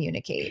he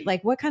communicate?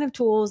 Like what kind of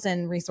tools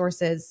and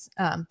resources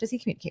does he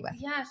communicate with?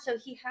 Yeah. So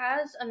he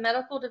has a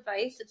medical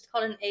device. It's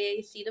called an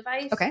AAC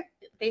device. Okay.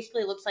 It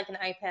basically looks like an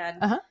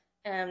iPad.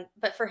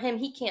 But for him,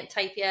 he can't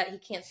type yet. He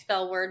can't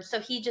spell words. So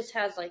he just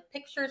has like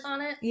pictures on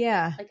it.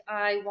 Yeah. Like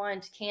I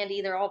want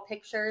candy. They're all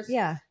pictures.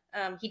 Yeah.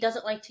 He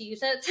doesn't like to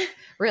use it.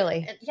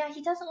 Really? Yeah,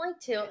 he doesn't like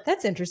to.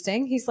 That's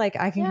interesting. He's like,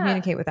 I can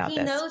communicate without this.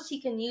 He knows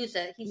he can use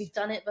it. He's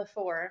done it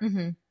before.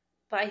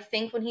 But I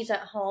think when he's at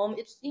home,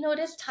 it's, it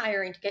is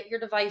tiring to get your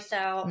device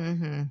out,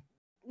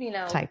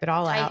 Type it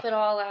all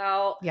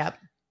out. Yep.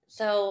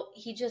 So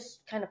he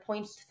just kind of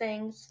points to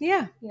things.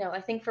 Yeah.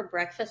 I think for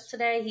breakfast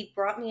today, he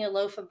brought me a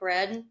loaf of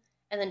bread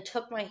and then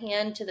took my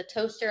hand to the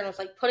toaster and was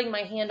like putting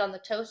my hand on the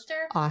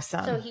toaster.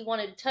 Awesome. So he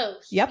wanted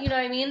toast. Yep. You know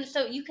what I mean?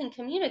 So you can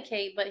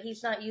communicate, but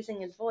he's not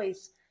using his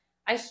voice.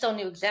 I still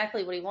knew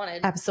exactly what he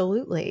wanted.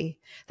 Absolutely.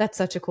 That's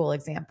such a cool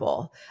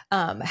example.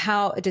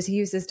 How does he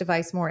use this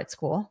device more at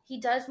school? He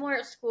does more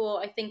at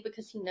school, I think,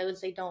 because he knows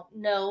they don't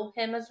know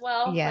him as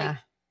well. Yeah. Like,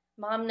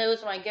 Mom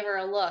knows when I give her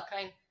a look.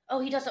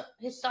 He doesn't,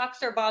 his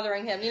socks are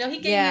bothering him. He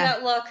gave me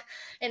that look,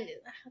 and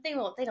they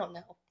don't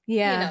know.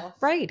 Yeah.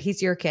 Right.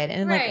 He's your kid.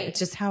 And like, it's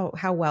just how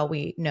well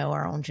we know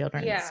our own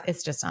children. Yeah.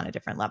 It's just on a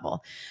different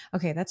level.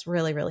 Okay. That's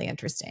really, really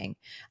interesting.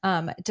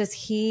 Does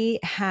he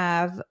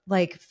have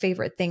like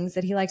favorite things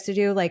that he likes to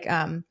do? Like,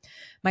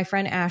 my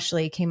friend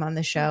Ashley came on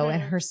the show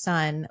and her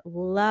son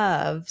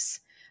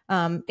loves,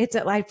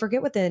 I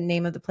forget what the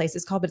name of the place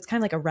is called, but it's kind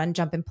of like a run,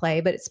 jump, and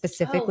play, but it's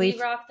specifically. We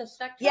Rock the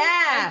Spectrum.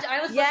 Yeah. I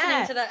was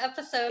listening to that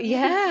episode.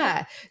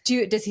 Yeah. Do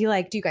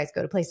you guys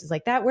go to places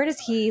like that? Where does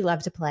he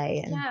love to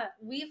play? Yeah.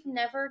 We've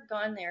never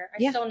gone there.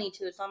 I still need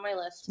to. It's on my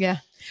list. Yeah.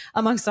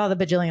 Amongst all the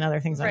bajillion other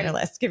things on your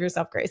list. Give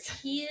yourself grace.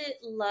 He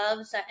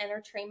loves that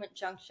Entertainment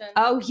Junction.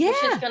 Oh, yeah.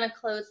 Which is going to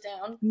close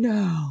down.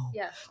 No.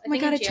 Yes. Oh my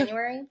God.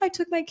 January. I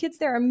took my kids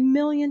there a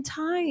million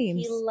times.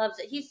 He loves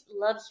it. He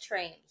loves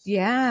trains.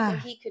 Yeah. So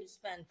he could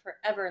spend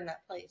forever in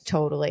that place.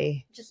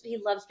 Totally. He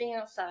loves being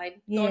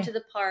outside, going to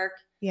the park.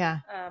 Yeah.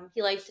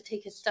 He likes to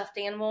take his stuffed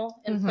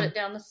animal and put it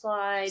down the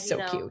slide. So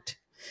cute.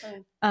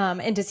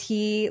 And does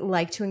he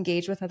like to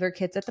engage with other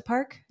kids at the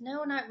park?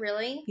 No, not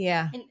really.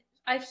 Yeah. And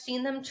I've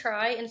seen them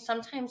try, and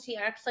sometimes he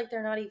acts like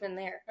they're not even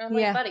there. And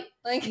I'm like,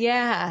 buddy.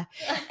 Yeah.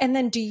 And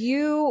then do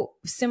you,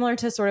 similar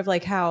to sort of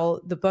like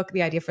how the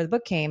idea for the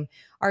book came,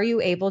 are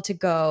you able to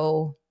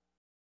go,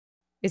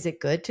 is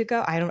it good to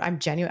go? I'm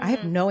genuine. I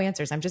have no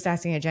answers. I'm just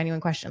asking a genuine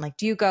question. Like,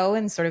 do you go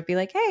and sort of be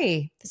like,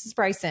 hey, this is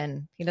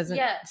Bryson. He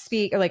doesn't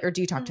speak, or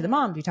do you talk to the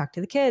mom? Do you talk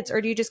to the kids? Or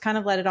do you just kind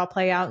of let it all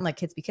play out and let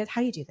kids be kids? How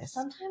do you do this?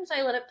 Sometimes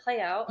I let it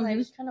play out and I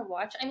just kind of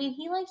watch. I mean,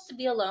 he likes to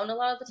be alone a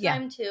lot of the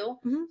time too.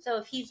 So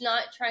if he's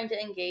not trying to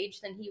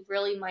engage, then he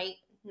really might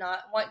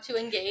not want to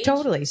engage.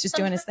 Totally. He's just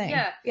doing his thing.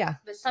 Yeah.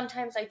 But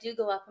sometimes I do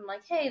go up and I'm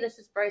like, hey, this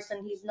is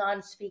Bryson. He's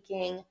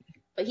non-speaking,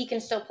 but he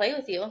can still play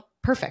with you.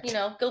 Perfect.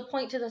 Go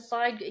point to the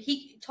slide.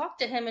 He talk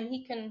to him and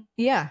he can.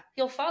 Yeah.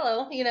 He'll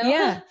follow.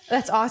 Yeah,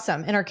 that's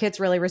awesome. And are kids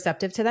really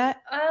receptive to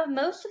that?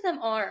 Most of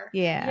them are.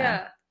 Yeah.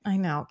 Yeah. I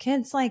know.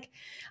 Kids,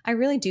 I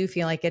really do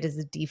feel like it is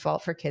a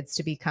default for kids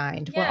to be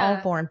kind. Yeah. We're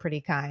all born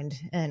pretty kind,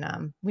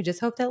 and we just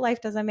hope that life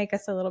doesn't make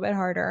us a little bit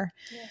harder.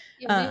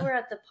 Yeah. We were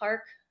at the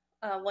park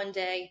one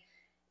day,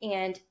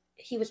 and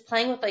he was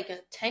playing with like a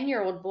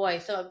 10-year-old boy,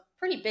 so a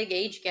pretty big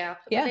age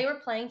gap. But they were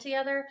playing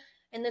together.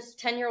 And this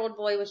 10-year-old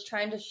boy was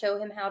trying to show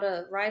him how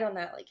to ride on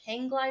that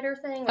hang glider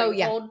thing.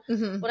 Old,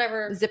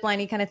 whatever.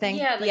 Zipliney kind of thing.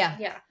 Yeah.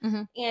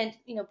 Mm-hmm. And,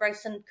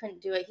 Bryson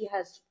couldn't do it. He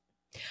has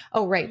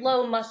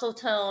low muscle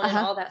tone and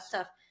all that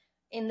stuff.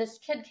 And this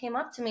kid came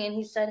up to me and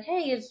he said,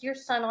 hey, is your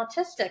son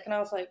autistic? And I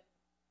was like,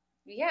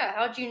 yeah,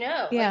 how'd you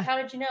know? Yeah. How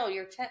did you know?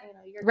 You're 10,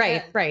 you're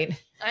 10.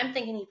 Right. I'm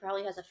thinking he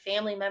probably has a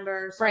family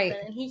member or something.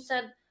 Right. And he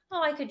said,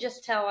 oh, I could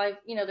just tell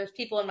there's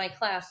people in my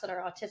class that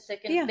are autistic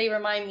and they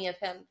remind me of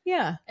him.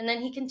 Yeah. And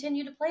then he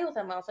continued to play with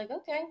them. I was like,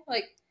 okay,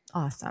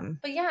 awesome.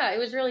 But yeah, it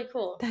was really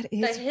cool. That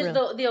is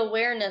the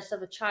awareness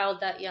of a child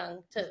that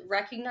young to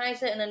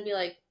recognize it and then be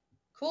like,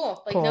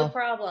 cool. No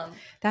problem.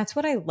 That's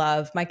what I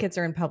love. My kids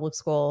are in public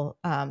school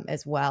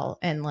as well.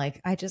 And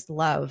I just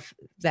love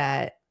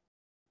that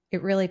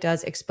it really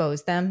does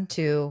expose them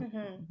to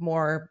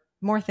more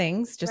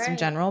things just in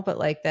general, but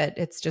that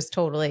it's just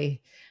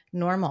totally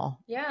normal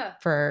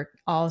for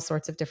all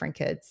sorts of different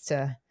kids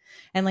to,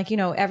 and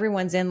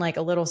everyone's in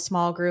a little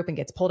small group and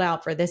gets pulled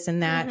out for this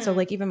and that.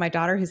 So even my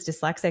daughter who's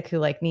dyslexic,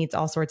 who needs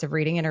all sorts of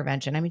reading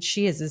intervention. I mean,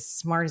 she is as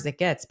smart as it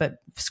gets,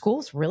 but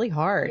school's really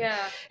hard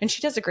and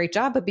she does a great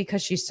job, but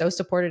because she's so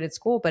supported at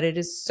school, but it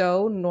is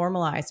so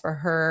normalized for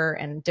her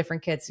and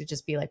different kids to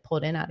just be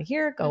pulled in out of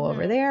here, go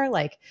over there.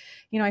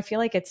 I feel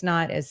like it's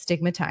not as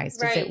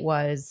stigmatized as it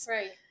was.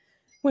 Right.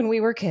 When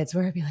we were kids,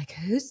 where I'd be like,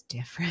 who's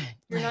different?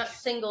 You're not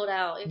singled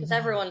out because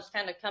everyone's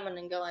kind of coming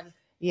and going.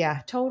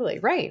 Yeah, totally.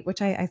 Right.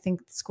 Which I think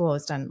school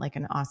has done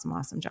an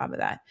awesome job of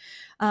that.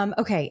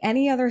 Okay.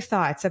 Any other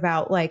thoughts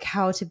about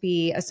how to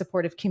be a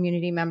supportive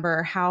community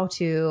member, how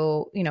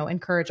to,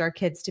 encourage our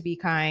kids to be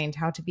kind,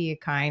 how to be a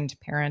kind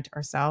parent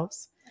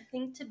ourselves? I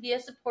think to be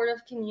a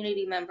supportive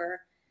community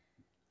member,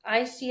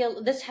 I see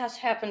this has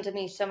happened to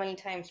me so many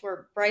times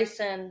where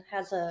Bryson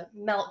has a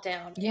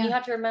meltdown. Yeah. And you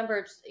have to remember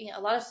it's a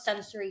lot of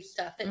sensory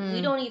stuff that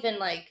we don't even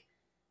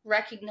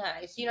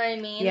recognize. You know what I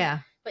mean? Yeah.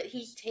 But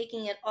he's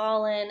taking it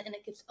all in and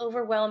it gets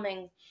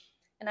overwhelming.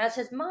 And as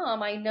his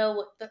mom, I know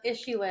what the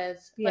issue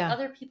is, but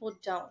other people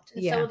don't.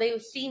 And so they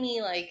see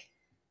me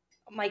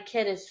my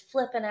kid is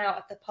flipping out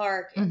at the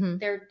park and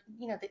they're,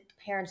 the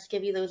parents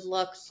give you those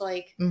looks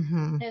like,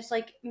 and it's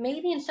like,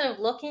 maybe instead of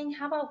looking,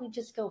 how about we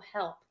just go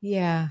help?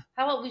 Yeah.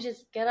 How about we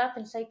just get up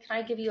and say, can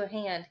I give you a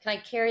hand? Can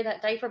I carry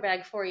that diaper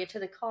bag for you to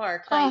the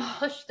car? Can I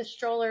push the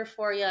stroller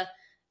for you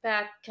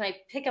back? Can I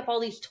pick up all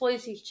these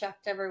toys he's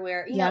chucked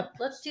everywhere? You know,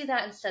 let's do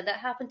that instead. That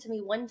happened to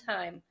me one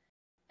time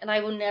and I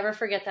will never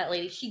forget that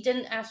lady. She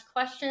didn't ask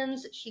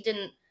questions. She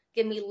didn't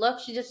give me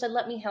looks. She just said,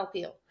 let me help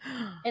you.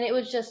 And it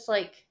was just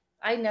like,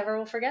 I never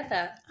will forget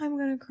that. I'm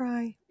going to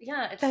cry.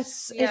 Yeah.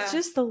 It's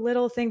just the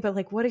little thing, but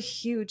like, what a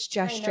huge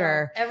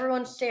gesture.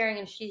 Everyone's staring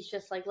and she's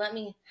just like, let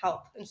me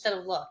help instead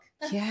of look.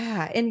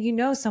 Yeah.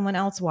 And someone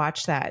else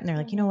watched that and they're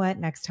like, you know what,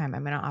 next time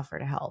I'm going to offer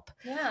to help.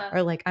 Yeah.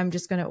 Or like, I'm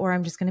just going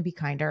to be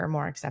kinder or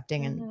more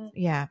accepting. And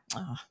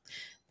oh,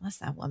 bless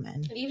that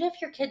woman. Even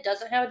if your kid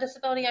doesn't have a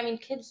disability, I mean,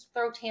 kids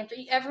throw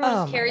tantrums.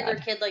 Everyone's carried their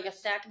kid like a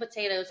stack of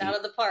potatoes out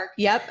of the park.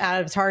 Yep,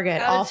 out of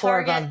Target, all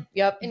four of them.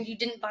 Yep. And you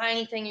didn't buy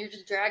anything. You're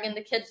just dragging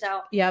the kids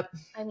out. Yep.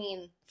 I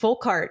mean, full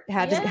cart.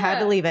 Had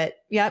to leave it.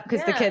 Yep,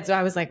 because the kids.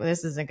 I was like, well,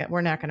 this isn't good.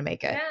 We're not going to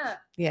make it. Yeah.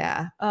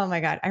 Yeah. Oh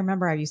my God. I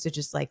remember I used to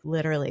just like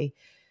literally.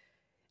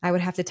 I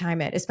would have to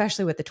time it,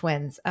 especially with the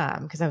twins,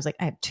 because I was like,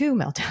 I have 2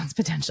 meltdowns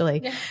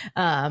potentially,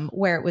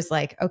 where it was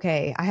like,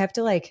 okay, I have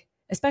to like.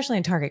 Especially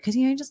in Target, because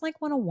I just like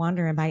want to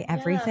wander and buy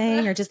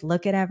everything or just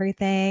look at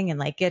everything and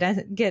like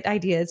get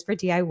ideas for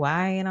DIY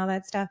and all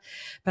that stuff.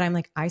 But I'm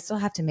like, I still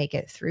have to make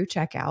it through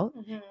checkout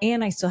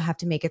and I still have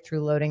to make it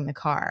through loading the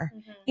car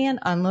and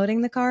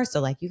unloading the car.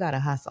 So like you got to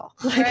hustle,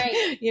 like,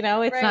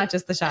 it's not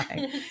just the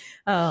shopping.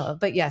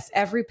 But yes,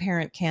 every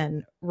parent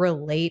can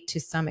relate to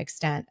some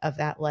extent of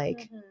that.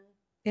 Like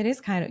it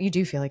is kind of, you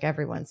do feel like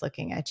everyone's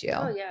looking at you.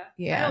 Oh yeah.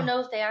 Yeah. I don't know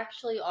if they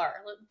actually are,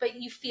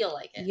 but you feel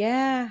like it.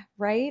 Yeah.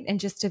 Right. And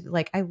just to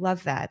like, I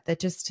love that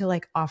just to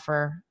like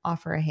offer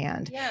a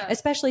hand,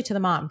 especially to the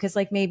mom. Cause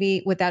like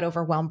maybe would that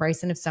overwhelm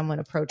Bryson if someone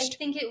approached? I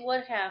think it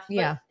would have,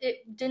 but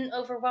it didn't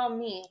overwhelm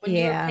me when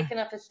you were picking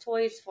up his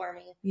toys for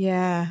me.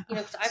 Yeah.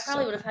 Cause I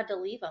probably would have had to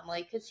leave him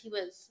cause he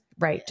was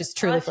just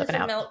truly flipping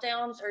out.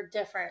 Meltdowns are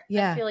different.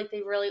 Yeah. I feel like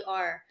they really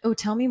are. Oh,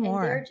 tell me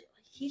more.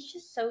 He's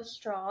just so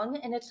strong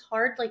and it's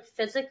hard like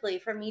physically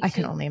for me I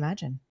can only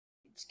imagine.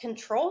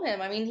 Control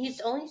him. I mean, he's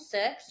only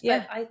 6,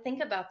 but I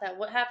think about that.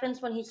 What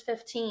happens when he's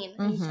 15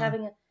 and he's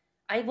having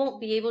I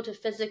won't be able to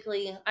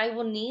physically, I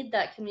will need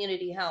that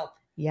community help.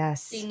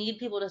 Yes. So you need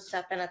people to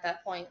step in at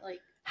that point.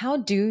 Like, how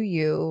do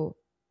you,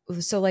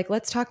 so like,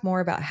 let's talk more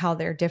about how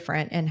they're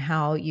different and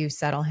how you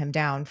settle him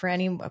down for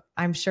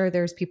I'm sure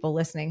there's people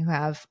listening who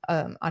have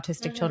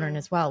autistic children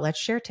as well. Let's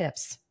share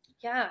tips.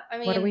 Yeah. I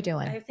mean, what are we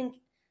doing? I think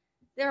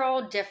they're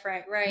all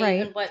different,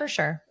 right? Right, for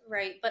sure.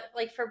 Right, but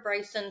like for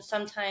Bryson,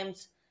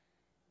 sometimes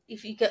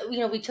if you go,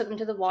 we took him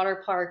to the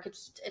water park.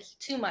 It's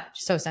too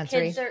much. So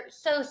sensory. Kids are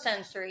so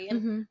sensory,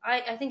 and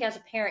I think as a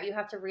parent, you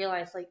have to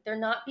realize like they're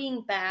not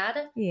being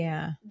bad.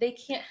 Yeah, they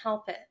can't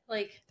help it.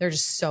 Like they're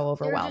just so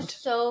overwhelmed.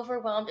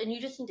 And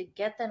you just need to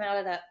get them out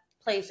of that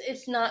place.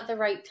 It's not the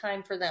right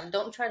time for them.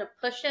 Don't try to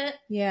push it.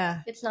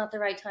 Yeah, it's not the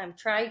right time.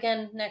 Try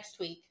again next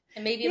week,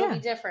 and maybe it'll be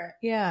different.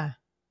 Yeah.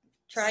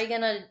 Try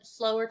again a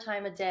slower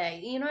time of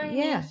day. You know what I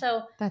mean?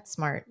 So that's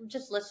smart.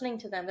 Just listening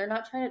to them. They're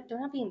not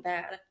being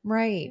bad.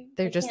 Right.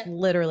 They're just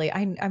literally,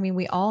 I mean,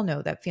 we all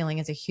know that feeling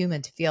as a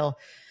human to feel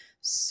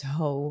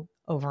so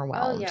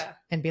overwhelmed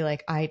and be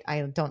like, I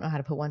don't know how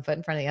to put one foot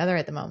in front of the other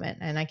at the moment.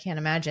 And I can't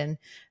imagine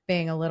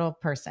being a little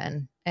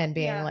person and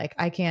being like,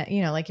 I can't,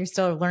 like you're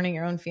still learning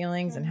your own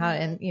feelings and how,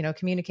 and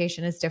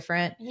communication is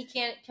different. He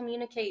can't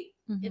communicate.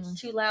 It's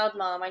too loud,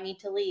 Mom. I need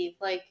to leave.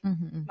 Like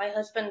my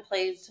husband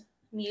plays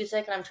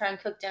music and I'm trying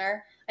to cook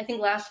dinner. I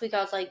think last week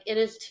I was like, it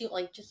is too,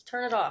 like, just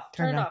turn it off.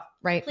 Turn it off.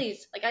 Right.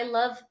 Please. Like, I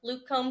love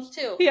Luke Combs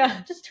too.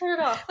 Yeah. Just turn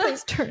it off.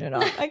 Please turn it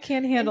off. I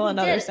can't handle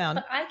another sound.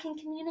 But I can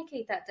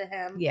communicate that to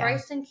him. Yeah.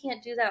 Bryson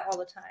can't do that all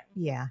the time.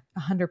 Yeah.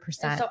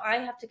 100%. So I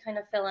have to kind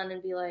of fill in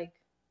and be like,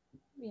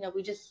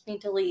 we just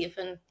need to leave.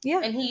 And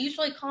he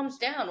usually calms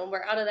down when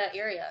we're out of that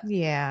area.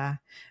 Yeah.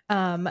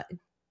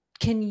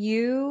 Can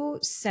you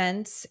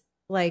sense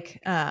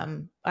like,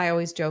 I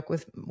always joke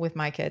with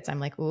my kids. I'm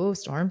like, "Ooh,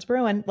 storm's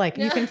brewing." Like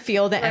you can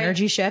feel the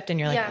energy shift and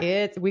you're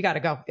like, we got to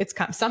go. It's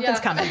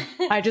something's coming.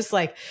 I just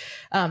like,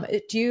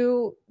 do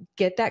you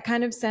get that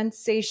kind of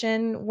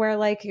sensation where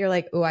like, you're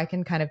like, "Oh, I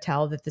can kind of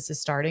tell that this is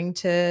starting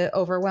to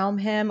overwhelm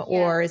him." Yes.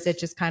 Or is it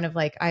just kind of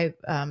like,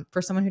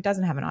 for someone who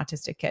doesn't have an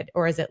autistic kid,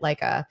 or is it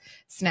like a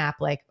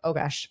snap, like, "Oh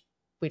gosh,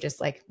 we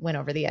just like went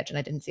over the edge and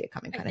I didn't see it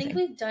coming," kind of thing? I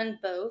think we've done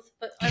both,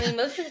 but I mean,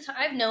 most of the time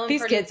I've known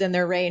these kids in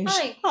their range,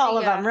 all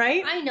of them,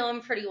 right? I know him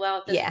pretty well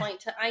at this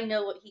point. I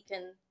know what he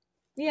can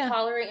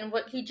tolerate and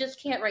what he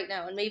just can't right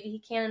now, and maybe he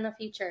can in the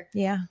future.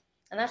 Yeah.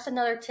 And that's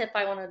another tip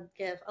I want to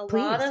give. A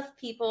lot of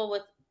people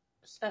with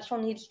special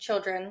needs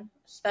children,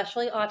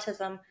 especially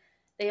autism,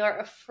 they are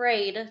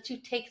afraid to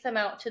take them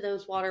out to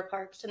those water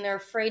parks, and they're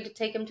afraid to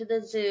take them to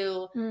the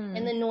zoo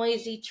and the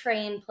noisy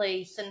train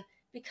place, and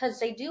because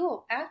they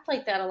do act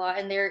like that a lot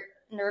and they're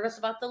nervous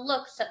about the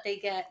looks that they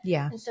get.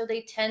 Yeah. And so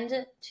they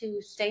tend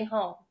to stay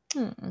home.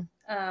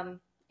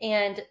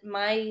 And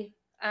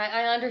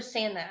I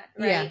understand that,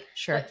 right? Yeah,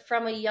 sure. But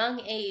from a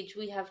young age,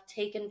 we have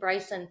taken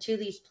Bryson to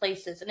these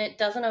places, and it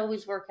doesn't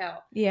always work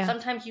out. Yeah.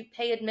 Sometimes you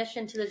pay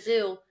admission to the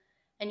zoo,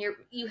 and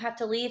you have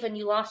to leave, and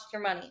you lost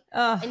your money,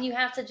 and you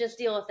have to just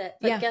deal with it.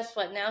 But guess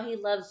what? Now he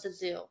loves the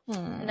zoo.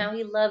 And now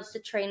he loves the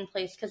train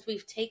place because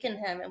we've taken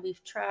him, and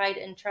we've tried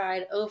and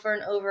tried over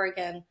and over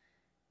again.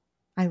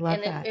 I love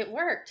that. It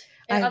worked.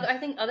 And I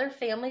think other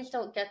families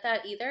don't get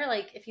that either.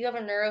 Like, if you have a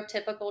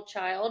neurotypical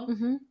child,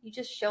 you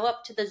just show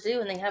up to the zoo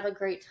and they have a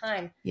great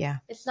time. Yeah.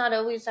 It's not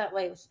always that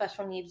way with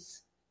special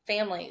needs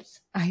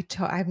families.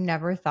 I've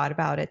never thought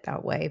about it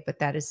that way, but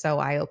that is so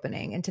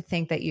eye-opening. And to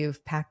think that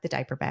you've packed the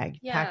diaper bag,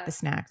 you've packed the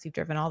snacks, you've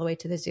driven all the way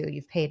to the zoo,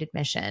 you've paid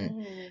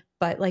admission.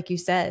 But like you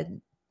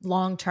said,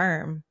 long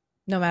term,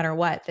 no matter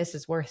what, this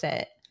is worth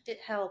it. It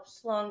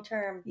helps long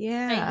term.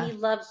 Yeah. And he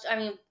loves,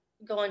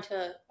 going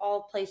to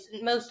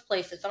most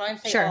places. And I'm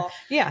saying all.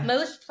 Yeah.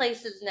 Most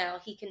places now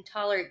he can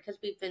tolerate because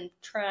we've been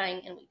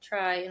trying and we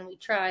try and we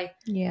try.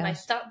 Yeah. And I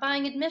stopped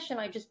buying admission.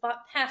 I just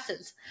bought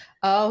passes.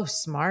 Oh,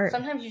 smart.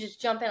 Sometimes you just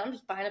jump in. I'm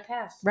just buying a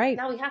pass. Right.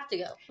 Now we have to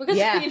go. Because,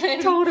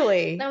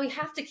 totally. Now we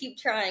have to keep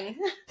trying.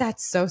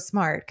 That's so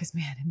smart because,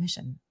 man,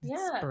 admission.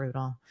 It's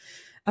brutal.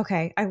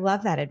 Okay. I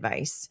love that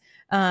advice.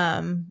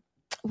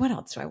 What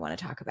else do I want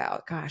to talk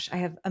about? Gosh, I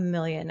have a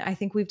million. I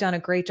think we've done a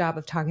great job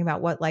of talking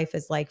about what life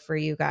is like for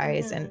you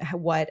guys and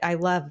what I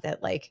love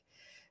that, like,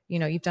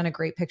 you've done a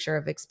great picture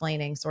of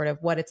explaining sort of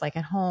what it's like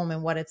at home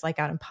and what it's like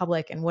out in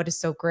public and what is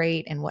so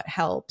great and what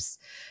helps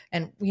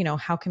and,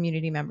 how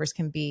community members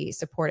can be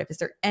supportive. Is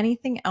there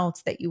anything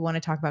else that you want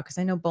to talk about? Because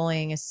I know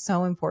bullying is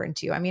so important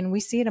to you. I mean, we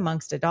see it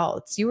amongst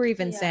adults. You were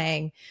even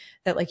saying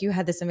that, like, you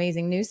had this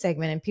amazing news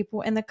segment and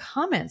people in the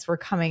comments were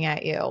coming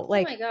at you.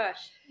 Like, oh my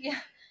gosh. Yeah.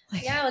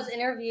 I was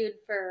interviewed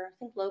for, I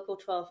think, Local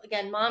 12.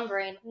 Again, mom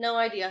brain, no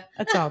idea.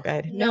 That's all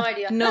good. No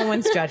idea. No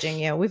one's judging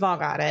you. We've all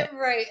got it.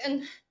 Right.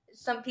 And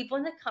some people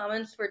in the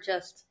comments were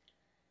just,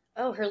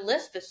 oh, her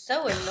lisp is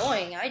so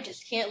annoying. I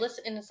just can't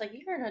listen. And it's like,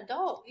 you're an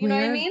adult. You know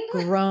what I mean?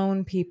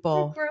 Grown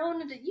people. We're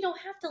grown. You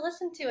don't have to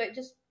listen to it.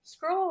 Just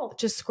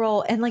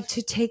scroll. And like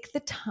to take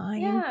the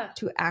time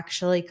to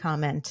actually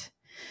comment.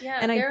 Yeah,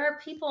 and there are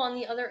people on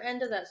the other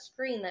end of that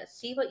screen that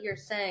see what you're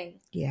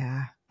saying.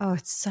 Yeah. Oh,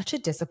 it's such a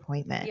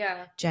disappointment.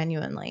 Yeah.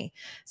 Genuinely.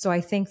 So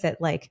I think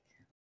that, like,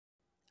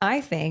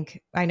 I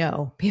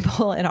know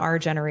people in our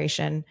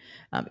generation,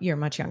 you're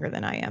much younger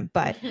than I am,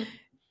 but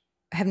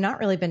have not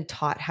really been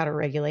taught how to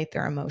regulate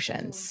their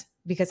emotions.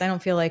 Because I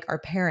don't feel like our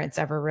parents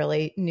ever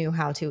really knew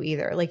how to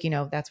either. Like,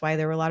 that's why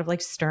there were a lot of,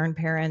 like, stern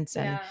parents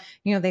and,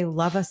 they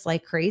love us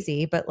like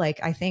crazy. But, like,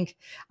 I think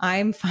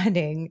I'm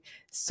finding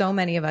so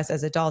many of us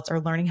as adults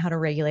are learning how to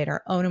regulate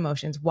our own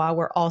emotions while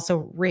we're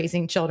also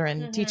raising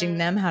children, teaching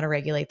them how to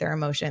regulate their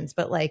emotions.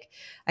 But, like,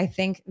 I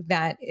think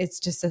that it's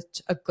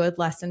just a good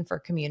lesson for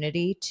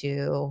community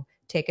to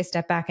take a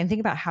step back and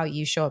think about how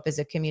you show up as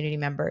a community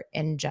member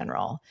in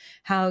general,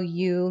 how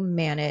you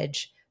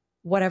manage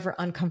whatever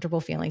uncomfortable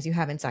feelings you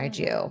have inside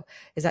you.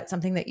 Is that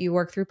something that you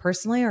work through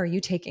personally, or are you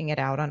taking it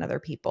out on other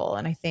people?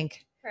 And I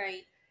think,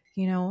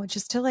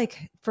 just to,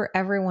 like, for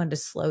everyone to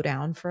slow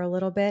down for a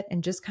little bit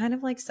and just kind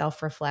of, like,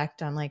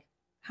 self-reflect on, like,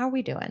 how are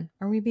we doing?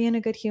 Are we being a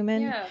good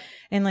human? Yeah.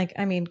 And, like,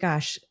 I mean,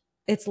 gosh,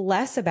 it's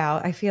less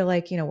about, I feel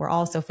like, we're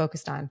all so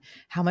focused on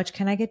how much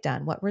can I get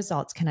done? What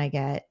results can I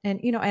get? And,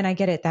 and I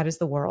get it. That is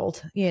the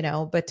world,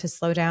 but to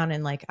slow down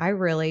and, like, I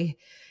really,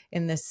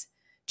 in this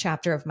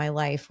chapter of my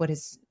life, what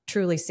has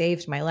truly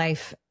saved my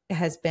life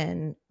has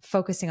been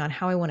focusing on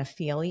how I want to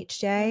feel each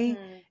day.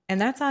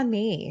 And that's on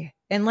me.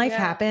 And life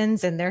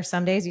happens. And there's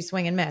some days you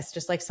swing and miss,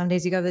 just like some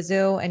days you go to the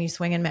zoo and you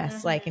swing and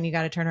miss, like, and you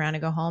got to turn around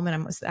and go home.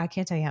 And I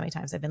can't tell you how many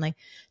times I've been like,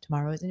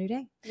 tomorrow is a new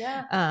day.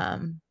 Yeah.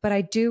 But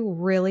I do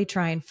really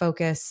try and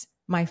focus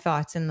my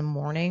thoughts in the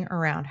morning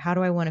around how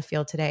do I want to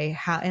feel today?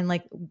 And,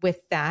 like, with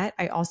that,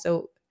 I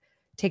also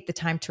take the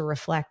time to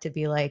reflect, to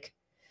be like,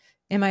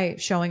 am I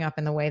showing up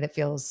in the way that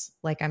feels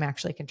like I'm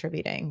actually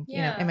contributing?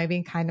 Am I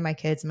being kind to my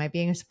kids? Am I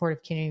being a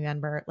supportive community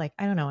member? Like,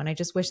 I don't know. And I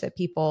just wish that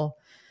people,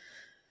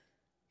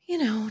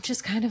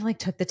 just kind of, like,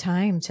 took the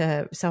time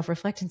to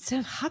self-reflect instead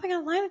of hopping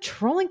online and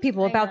trolling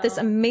people about this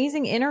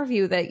amazing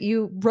interview that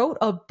you wrote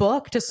a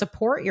book to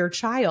support your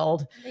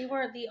child. They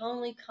weren't the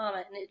only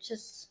comment. And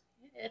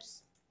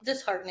it's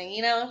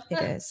disheartening,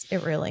 It is.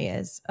 It really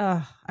is.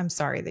 Oh, I'm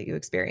sorry that you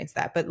experienced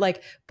that. But,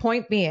 like,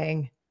 point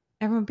being,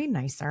 everyone be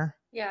nicer.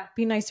 Yeah.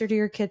 Be nicer to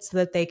your kids so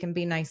that they can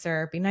be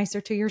nicer. Be nicer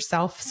to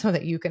yourself so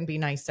that you can be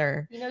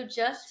nicer.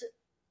 Just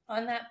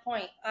on that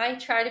point, I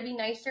try to be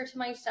nicer to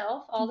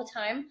myself all the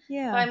time.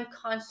 Yeah. I'm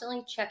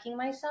constantly checking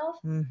myself.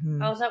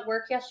 I was at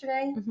work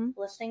yesterday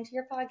listening to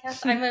your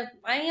podcast.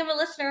 I am a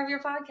listener of your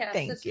podcast.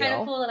 It's kind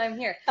of cool that I'm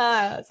here.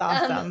 That's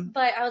awesome.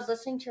 But I was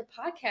listening to your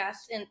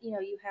podcast and,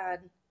 you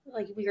had,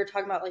 like, we were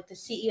talking about, like, the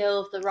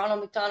CEO of the Ronald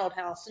McDonald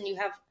House, and you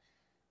have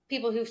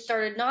people who've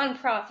started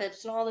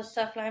nonprofits and all this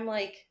stuff. And I'm,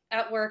 like,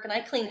 at work and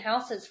I clean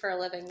houses for a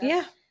living.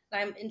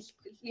 I'm in,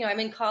 I'm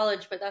in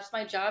college, but that's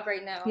my job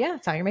right now. Yeah.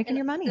 That's how you're making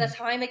your money. That's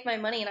how I make my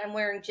money. And I'm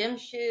wearing gym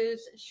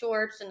shoes,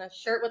 shorts, and a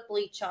shirt with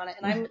bleach on it.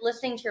 And I'm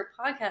listening to your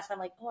podcast. I'm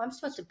like, oh, I'm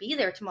supposed to be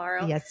there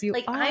tomorrow. Yes, you are.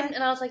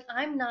 And I was like,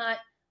 I'm not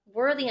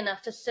worthy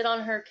enough to sit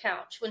on her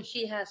couch when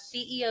she has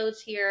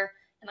CEOs here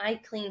and I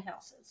clean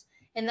houses.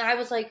 And then I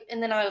was like,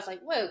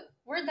 whoa,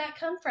 where'd that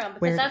come from?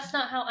 Because that's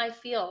not how I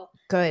feel.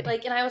 Good.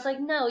 And I was like,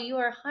 no, you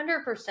are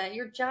 100%.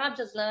 Your job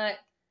does not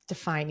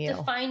define you.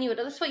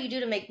 That's what you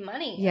do to make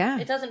money. Yeah.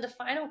 It doesn't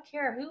define. I don't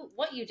care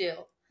what you do.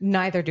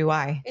 Neither do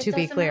I, to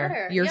be clear.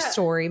 Matter. Your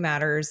story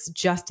matters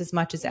just as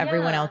much as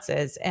everyone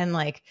else's. And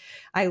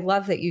I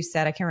love that you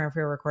said, I can't remember if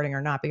we were recording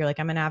or not, but you're like,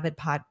 I'm an avid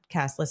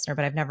podcast listener,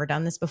 but I've never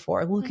done this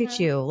before. Look at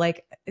you.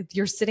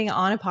 You're sitting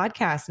on a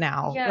podcast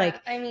now. Yeah,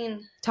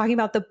 talking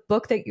about the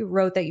book that you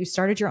wrote, that you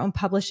started your own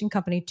publishing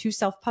company to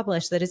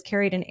self-publish, that is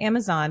carried in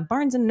Amazon,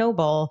 Barnes and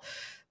Noble,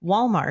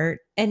 Walmart.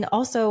 And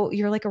also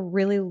you're a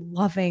really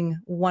loving,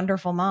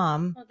 wonderful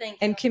mom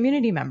and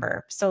community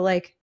member. So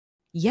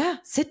yeah,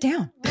 sit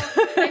down.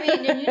 Well,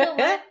 and you know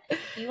what?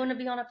 You want to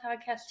be on a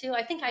podcast too?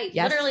 I think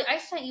I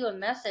sent you a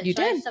message. You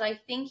did. I said, I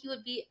think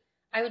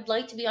I would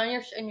like to be on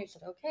your show. And you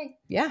said, okay.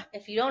 Yeah.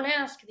 If you don't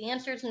ask, the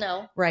answer is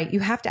no. Right. You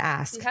have to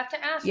ask. You have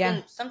to ask. Yeah.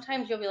 And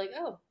sometimes you'll be like,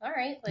 oh, all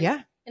right.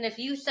 Yeah. And if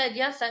you said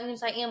yes, that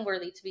means I am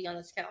worthy to be on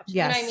this couch. Yes.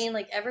 You know what I mean?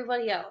 Like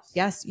everybody else.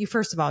 Yes.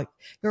 First of all,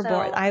 you're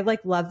born. I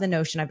love the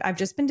notion. I've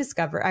just been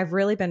I've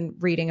really been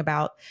reading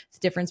about the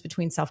difference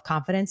between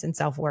self-confidence and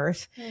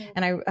self-worth.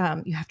 And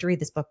you have to read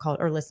this book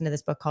listen to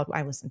this book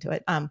I listened to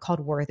it,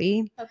 called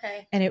Worthy.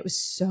 Okay. And it was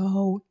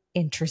so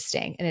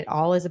interesting. And it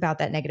all is about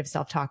that negative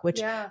self-talk,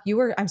 which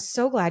I'm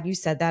so glad you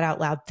said that out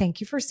loud. Thank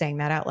you for saying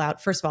that out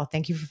loud. First of all,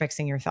 thank you for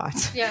fixing your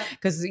thoughts. Yeah.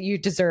 Because you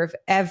deserve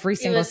every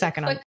single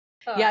second on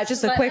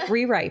just a quick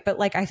rewrite. But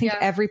I think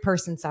every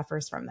person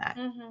suffers from that.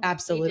 Mm-hmm.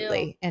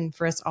 Absolutely. And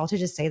for us all to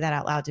just say that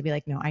out loud, to be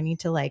like, no, I need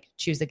to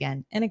choose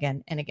again and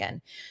again and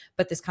again.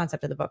 But this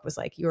concept of the book was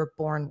you were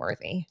born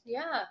worthy.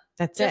 Yeah.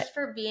 That's it. Just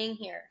for being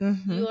here.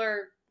 Mm-hmm.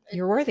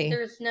 You're worthy.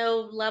 There's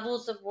no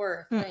levels of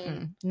worth.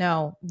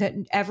 No, that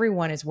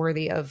everyone is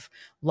worthy of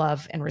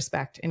love and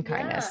respect and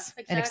kindness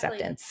and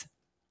acceptance.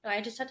 And I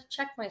just had to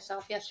check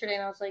myself yesterday,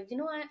 and I was like, you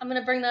know what? I'm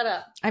going to bring that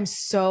up. I'm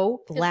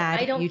so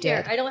glad you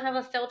did. I don't have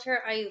a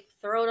filter. I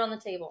throw it on the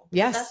table.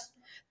 Yes.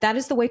 That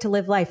is the way to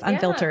live life,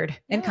 unfiltered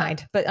and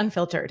kind, but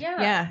unfiltered.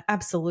 Yeah,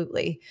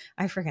 absolutely.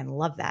 I freaking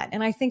love that.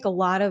 And I think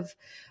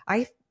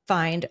I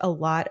find a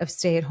lot of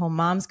stay-at-home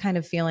moms kind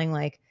of feeling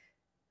like,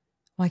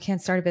 well, I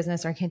can't start a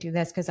business or I can't do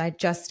this because I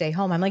just stay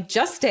home. I'm like,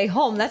 just stay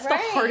home. That's the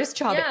hardest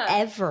job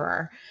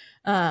ever.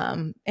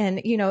 And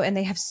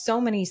they have so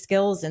many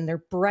skills and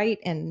they're bright,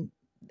 and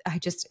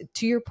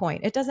to your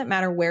point, it doesn't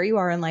matter where you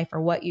are in life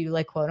or what you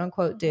quote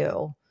unquote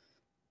do.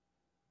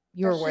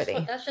 You're worthy.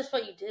 That's just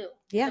what you do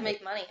to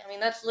make money. I mean,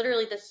 that's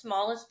literally the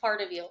smallest part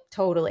of you.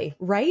 Totally.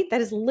 Right?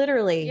 That is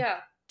literally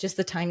just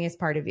the tiniest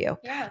part of you.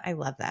 Yeah. God, I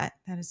love that.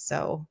 That is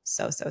so,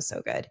 so, so,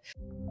 so good.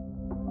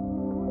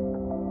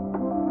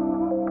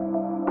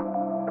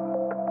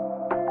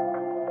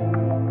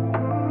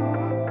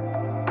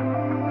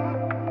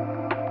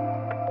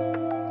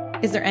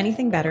 Is there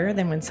anything better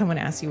than when someone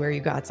asks you where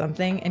you got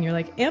something and you're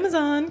like,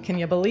 Amazon, can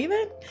you believe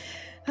it?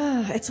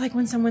 It's like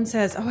when someone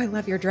says, oh, I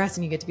love your dress,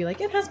 and you get to be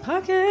like, it has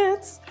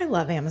pockets. I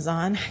love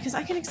Amazon because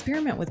I can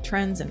experiment with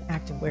trends and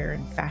activewear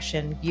and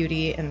fashion,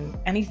 beauty, and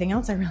anything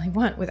else I really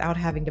want without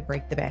having to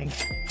break the bank.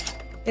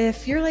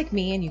 If you're like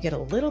me and you get a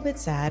little bit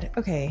sad,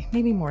 okay,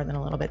 maybe more than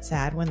a little bit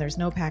sad, when there's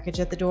no package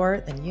at the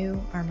door, then you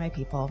are my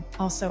people.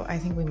 Also, I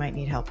think we might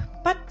need help.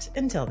 But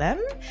until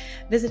then,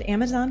 visit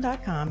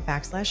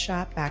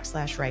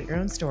amazon.com/shop/write your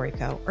own story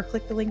co, or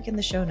click the link in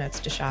the show notes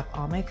to shop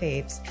all my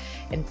faves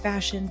in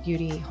fashion,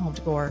 beauty, home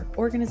decor,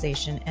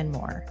 organization, and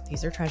more.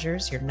 These are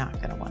treasures you're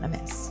not going to want to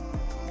miss.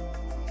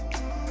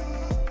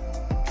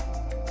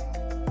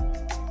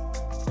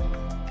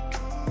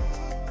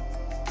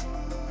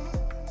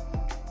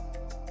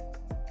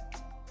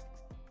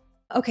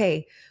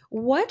 Okay,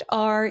 what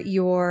are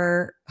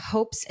your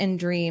hopes and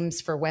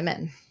dreams for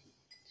women?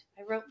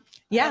 I wrote.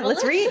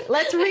 Let's read.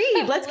 Let's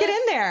read. Let's get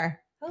in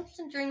there. Hopes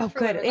and dreams for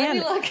good.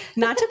 women. And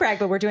not to brag,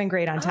 but we're doing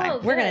great on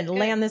time. We're going to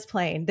land this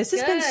plane. This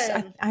has been,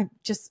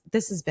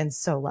 this has been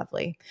so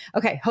lovely.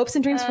 Okay. Hopes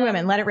and dreams for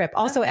women. Let it rip.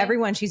 Also,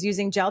 everyone, she's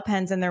using gel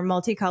pens and they're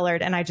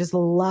multicolored, and I just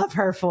love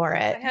her for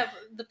it. I have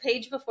the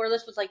page before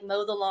this was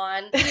mow the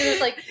lawn.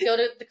 It was go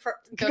to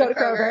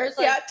Kroger.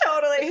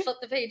 Totally. Flip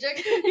the page.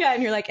 Yeah.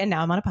 And you're like, and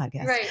now I'm on a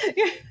podcast. Right.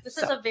 This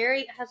is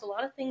has a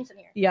lot of things in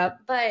here. Yep.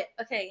 But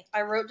okay.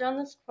 I wrote down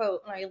this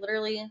quote and I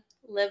literally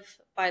live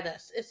by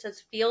this. It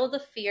says, feel the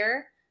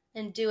fear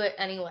and do it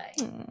anyway.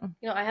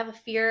 I have a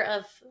fear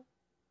of,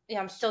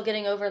 I'm still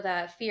getting over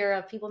that fear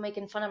of people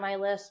making fun of my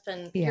lisp,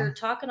 and you're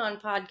talking on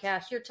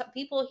podcasts.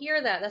 People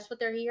hear that. That's what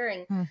they're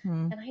hearing.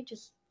 Mm-hmm. And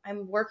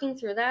I'm working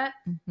through that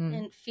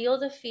and feel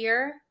the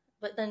fear,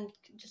 but then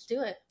just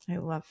do it. I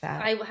love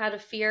that. I had a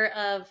fear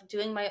of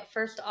doing my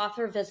first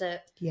author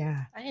visit.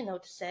 Yeah. I didn't know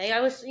what to say.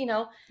 I was,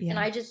 and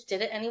I just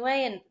did it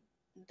anyway. And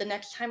the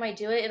next time I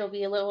do it, it'll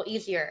be a little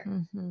easier.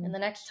 Mm-hmm. And the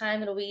next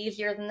time it'll be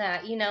easier than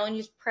that, you know, and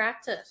you just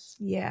practice.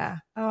 Yeah.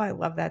 Oh, I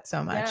love that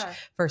so much. Yeah.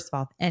 First of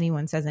all, if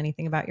anyone says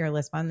anything about your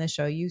lisp on this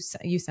show, you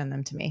send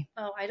them to me.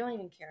 Oh, I don't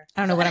even care.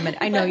 I don't know what I'm in.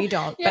 I know you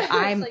don't, Yeah, but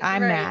I'm like,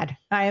 I'm right. mad.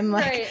 I'm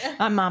like, Right.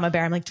 I'm Mama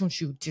Bear. I'm like, don't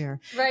you dare.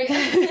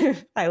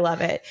 Right. I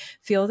love it.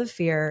 Feel the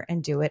fear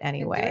and do it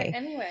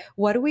anyway.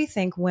 What do we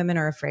think women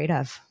are afraid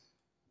of?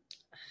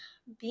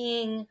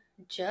 Being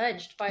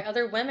judged by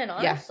other women,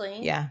 honestly.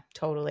 Yeah,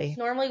 totally. It's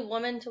normally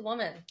woman to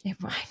woman. Yeah,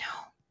 I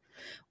know.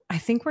 I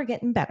think we're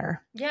getting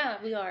better. Yeah,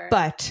 we are.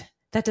 But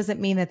that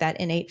doesn't mean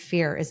that innate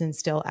fear isn't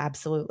still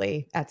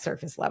absolutely at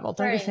surface level.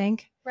 Don't you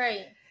think?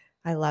 Right.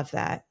 I love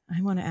that. I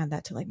want to add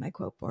that to like my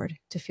quote board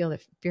to feel the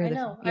fear. I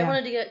know. I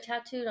wanted to get it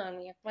tattooed on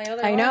me. My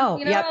other I know. arm,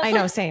 you know? Yep. I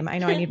know. Same. I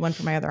know. I need one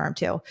for my other arm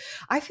too.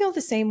 I feel the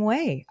same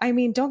way. I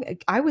mean,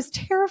 I was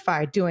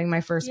terrified doing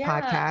my first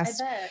podcast.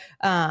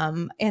 I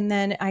bet. And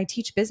then I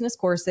teach business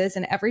courses,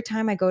 and every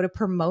time I go to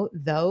promote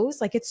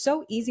those, like, it's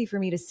so easy for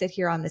me to sit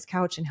here on this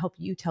couch and help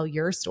you tell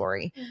your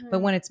story. Mm-hmm.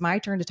 But when it's my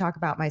turn to talk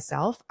about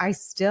myself, I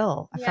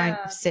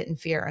sit in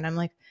fear, and I'm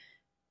like,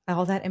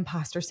 all that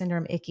imposter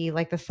syndrome, icky,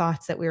 like the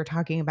thoughts that we were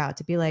talking about,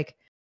 to be like,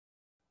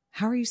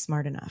 how are you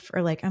smart enough?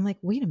 Or like, I'm like,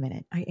 wait a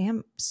minute, I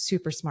am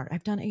super smart.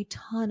 I've done a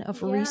ton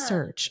of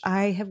research.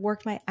 I have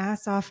worked my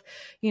ass off,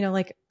 you know,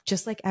 like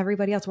just like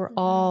everybody else.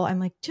 I'm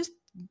like, just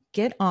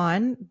get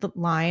on the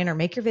line or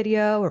make your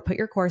video or put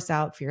your course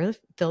out, feel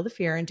the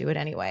fear and do it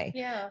anyway.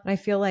 Yeah. And I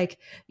feel like,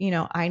 you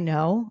know, I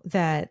know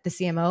that the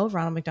CMO of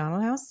Ronald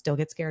McDonald House still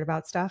gets scared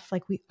about stuff,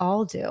 like we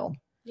all do.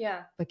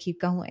 Yeah. But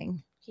keep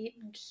going.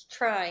 Just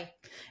try.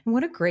 And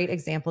what a great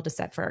example to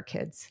set for our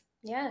kids.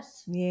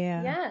 Yes.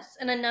 Yeah. Yes.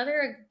 And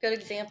another good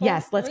example.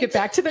 Yes. Let's get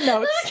back to the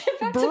notes.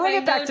 Bring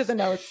it back to the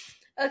notes.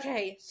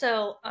 Okay.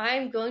 So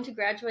I'm going to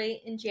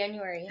graduate in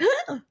January.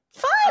 Fun.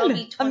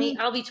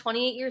 I'll be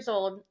 28 years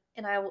old,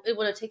 and it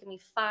would have taken me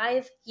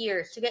 5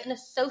 years to get an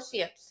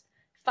associate's.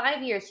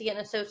 5 years to get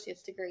an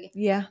associate's degree.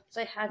 Yeah. Because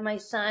I had my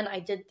son. I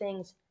did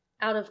things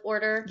out of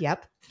order.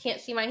 Yep. Can't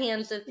see my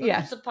hands.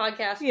 It's a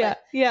podcast. Yeah.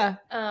 But, yeah.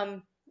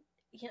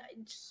 You know,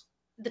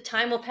 the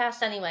time will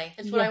pass anyway,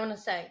 is what I want to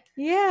say.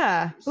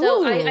 Yeah.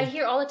 So I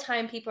hear all the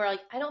time people are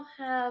like, I don't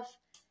have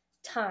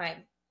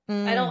time.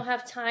 I don't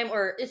have time,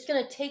 or it's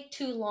going to take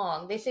too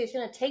long. They say it's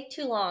going to take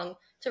too long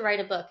to write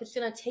a book. It's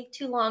going to take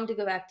too long to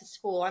go back to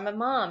school. I'm a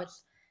mom. It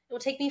will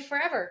take me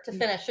forever to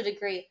finish a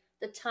degree.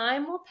 The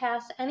time will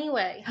pass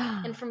anyway.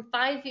 And from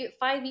 5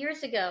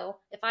 years ago,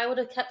 if I would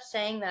have kept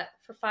saying that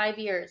for 5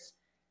 years,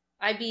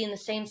 I'd be in the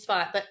same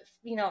spot. But,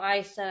 you know,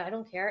 I said, I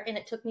don't care. And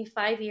it took me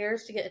 5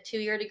 years to get a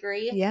 2-year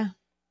degree. Yeah.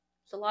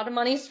 It's a lot of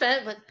money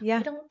spent, but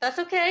that's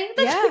okay.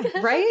 That's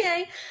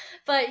okay.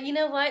 But you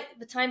know what?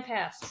 The time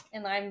passed,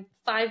 and I'm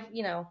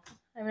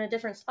in a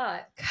different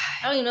spot. God.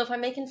 I don't even know if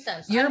I'm making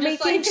sense. You're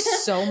making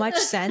so much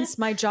sense.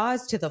 My jaw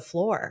is to the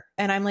floor.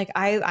 And I'm like,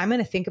 I'm going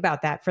to think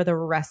about that for the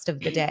rest of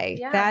the day.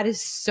 Yeah. That is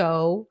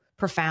so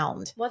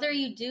profound. Whether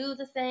you do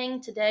the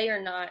thing today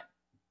or not,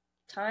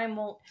 time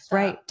won't stop.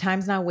 Right.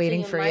 Time's not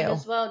waiting for you. You might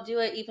as well do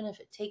it, even if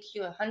it takes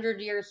you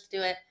 100 years to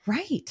do it.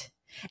 Right.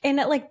 And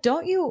like,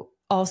 don't you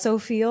also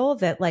feel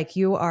that like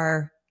you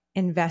are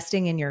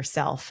investing in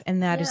yourself,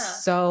 and that is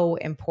so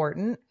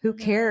important? Who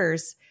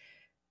cares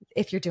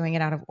if you're doing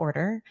it out of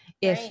order,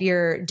 if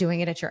you're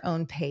doing it at your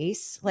own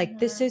pace? Like,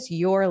 this is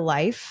your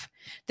life.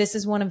 This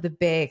is one of the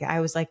big,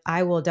 I was like,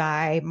 I will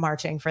die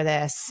marching for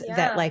this,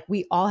 that like,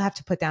 we all have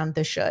to put down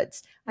the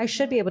shoulds. I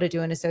should be able to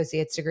do an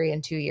associate's degree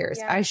in 2 years.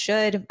 I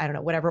don't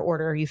know, whatever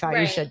order you thought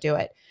you should do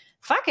it.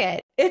 Fuck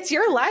it. It's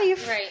your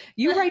life. Right.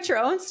 You write your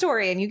own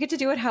story, and you get to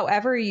do it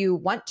however you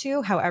want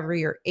to, however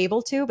you're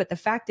able to. But the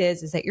fact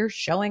is that you're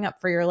showing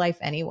up for your life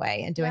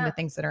anyway and doing the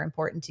things that are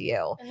important to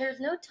you. And there's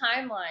no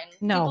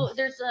timeline. No.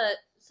 There's a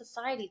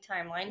society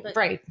timeline, but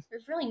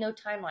there's really no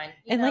timeline.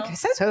 You know? Like,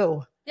 says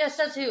who? Yeah,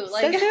 says who?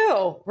 Like, says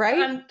who,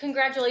 right?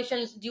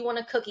 Congratulations. Do you want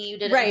a cookie? You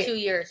did it in 2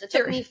 years. It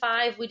took me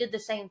 5. We did the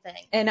same thing.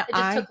 And it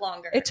just took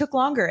longer. It took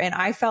longer. And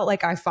I felt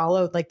like I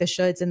followed like the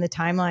shoulds and the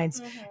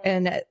timelines,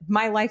 and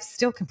my life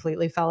still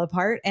completely fell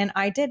apart, and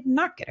I did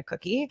not get a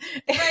cookie.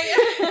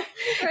 Right.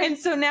 And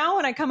so now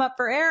when I come up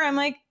for air, I'm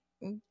like,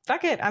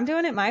 fuck it. I'm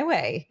doing it my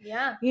way.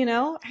 Yeah. You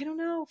know, I don't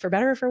know, for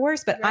better or for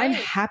worse, but I'm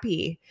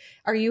happy.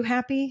 Are you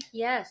happy?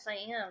 Yes, I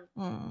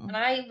am. And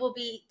I will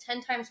be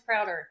 10 times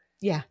prouder.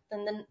 Yeah.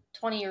 Than the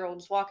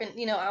 20-year-olds walking,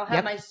 you know, I'll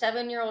have my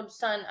 7-year-old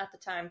son at the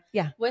time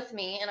with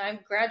me, and I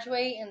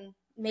graduate, and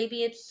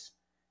maybe it's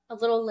a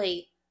little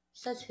late.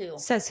 Says who?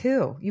 Says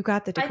who? You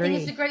got the degree. I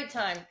think it's a great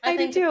time. I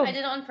think too. I did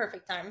it on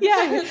perfect time.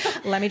 Yeah.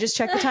 Let me just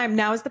check the time.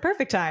 Now is the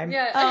perfect time.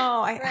 Yeah.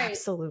 Oh, I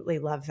absolutely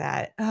love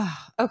that. Oh,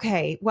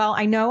 okay. Well,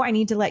 I know I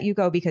need to let you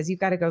go because you've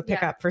got to go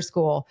pick up for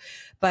school,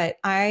 but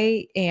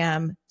I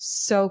am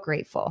so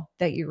grateful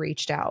that you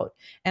reached out,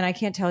 and I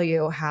can't tell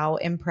you how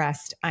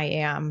impressed I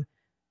am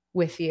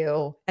with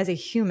you as a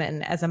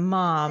human, as a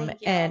mom,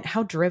 and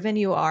how driven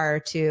you are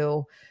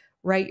to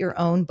write your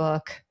own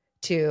book,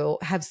 to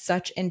have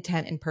such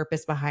intent and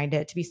purpose behind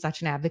it, to be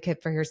such an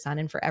advocate for your son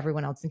and for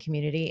everyone else in the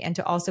community, and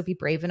to also be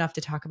brave enough to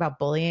talk about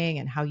bullying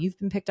and how you've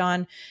been picked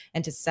on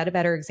and to set a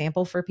better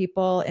example for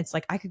people. It's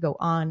like, I could go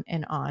on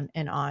and on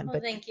and on, Well,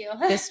 but thank you.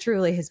 this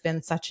truly has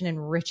been such an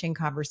enriching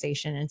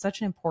conversation and such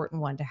an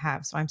important one to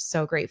have. So I'm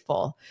so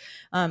grateful.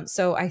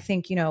 So I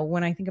think,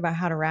 when I think about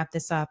how to wrap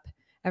this up,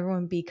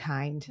 everyone be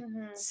kind,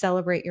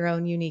 celebrate your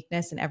own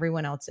uniqueness and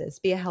everyone else's,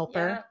 be a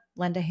helper,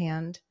 lend a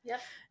hand.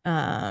 Yep.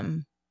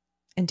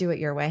 And do it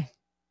your way.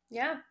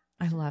 Yeah.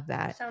 I love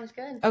that. Sounds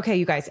good. Okay,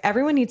 you guys,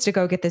 everyone needs to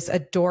go get this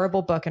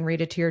adorable book and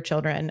read it to your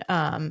children.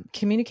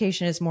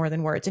 Communication is more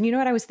than words. And you know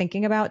what I was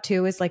thinking about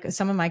too, is like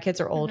some of my kids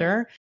are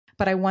older,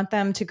 but I want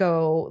them to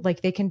go,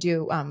 like they can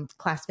do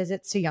class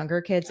visits to younger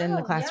kids in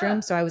the classroom.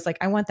 Yeah. So I was like,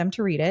 I want them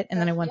to read it. And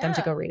then I want them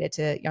to go read it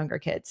to younger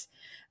kids.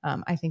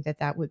 I think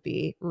that would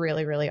be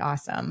really, really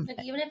awesome.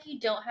 And even if you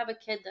don't have a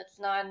kid that's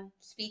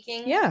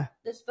non-speaking,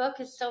 this book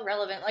is still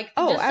relevant. Like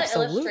just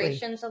the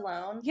illustrations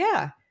alone.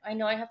 Yeah. I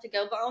know I have to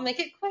go, but I'll make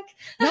it quick.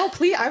 No,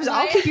 please.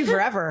 I'll keep you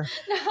forever.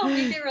 No, I'll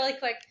make it really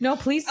quick. No,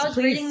 please, I was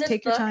reading this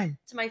take book your time.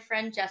 to my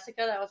friend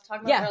Jessica that I was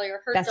talking about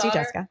earlier. Her Betsy daughter,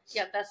 Jessica.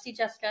 Yeah, Betsy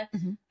Jessica.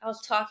 I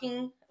was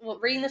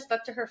reading this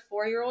book to her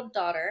 4-year-old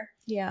daughter.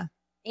 Yeah.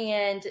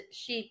 And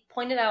she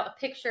pointed out a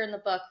picture in the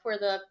book where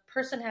the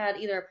person had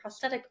either a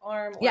prosthetic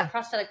arm or a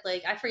prosthetic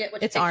leg. I forget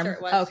which picture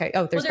it was. Oh, okay.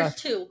 Oh, there's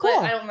two,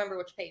 cool. but I don't remember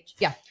which page.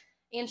 Yeah.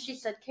 And she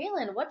said,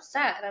 Caylin, what's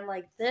that? And I'm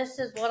like, this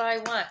is what I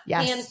want.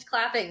 Yes. Hands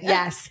clapping.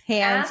 Yes.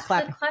 Hands Ask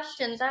clapping. the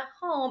questions at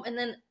home. And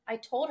then I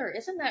told her,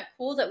 isn't that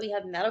cool that we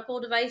have medical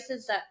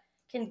devices that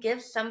can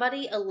give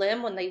somebody a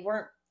limb when they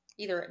weren't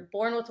either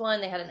born with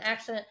one, they had an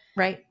accident.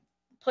 Right.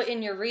 Put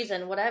in your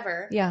reason,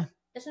 whatever. Yeah.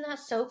 Isn't that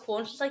so cool?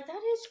 And she's like, that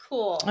is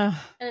cool. And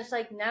it's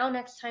like, now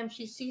next time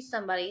she sees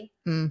somebody,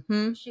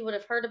 she would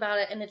have heard about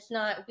it, and it's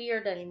not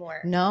weird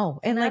anymore. No.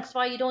 And that's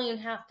why you don't even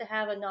have to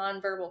have a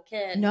nonverbal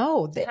kid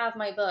to have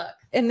my book.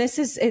 And this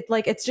is it,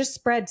 like, it's just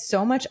spread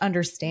so much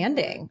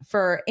understanding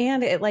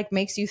and it like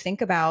makes you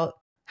think about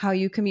how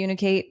you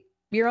communicate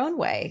your own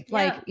way.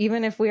 Like,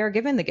 even if we are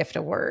given the gift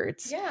of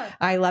words. Yeah.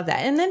 I love that.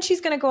 And then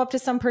she's going to go up to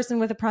some person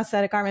with a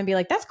prosthetic arm and be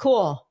like, that's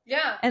cool.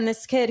 Yeah. And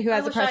this kid who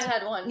has I wish I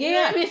had one. Yeah. You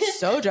know what I mean?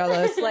 So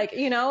jealous. Like,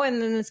 and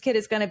then this kid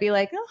is going to be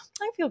like, oh,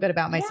 I feel good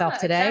about myself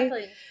today.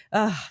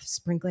 Exactly.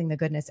 Sprinkling the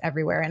goodness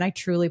everywhere. And I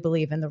truly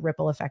believe in the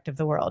ripple effect of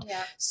the world.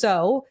 Yeah.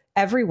 So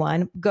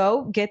everyone,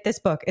 go get this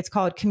book. It's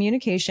called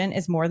Communication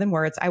is More Than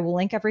Words. I will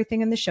link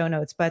everything in the show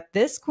notes, but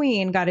this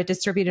queen got it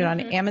distributed on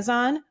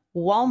Amazon,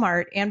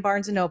 Walmart, and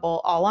Barnes &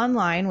 Noble, all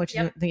online, which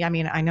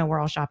I know we're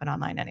all shopping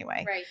online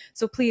anyway. Right.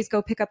 So please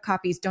go pick up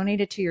copies, donate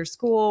it to your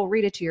school,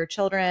 read it to your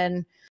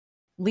children,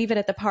 leave it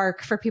at the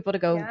park for people to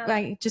go,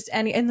 and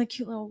the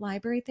cute little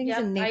library things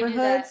in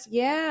neighborhoods.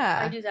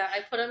 I do that.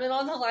 I put them in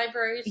all the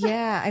libraries.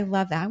 Yeah, I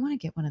love that. I want to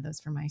get one of those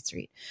for my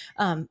street.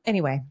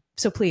 Anyway,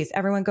 so please,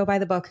 everyone, go buy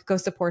the book, go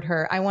support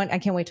her. I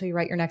can't wait till you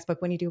write your next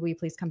book. When you do, will you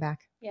please come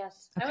back?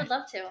 Yes, okay. I would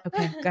love to.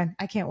 Okay, good.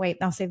 I can't wait.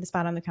 I'll save the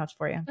spot on the couch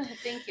for you.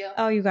 Thank you.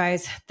 Oh, you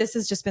guys, this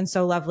has just been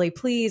so lovely.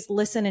 Please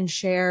listen and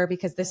share,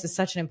 because this is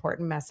such an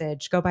important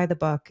message. Go buy the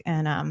book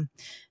and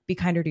be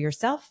kinder to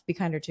yourself, be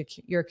kinder to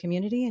your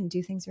community, and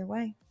do things your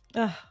way.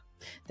 Oh,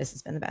 this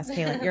has been the best.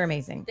 Caylin, you're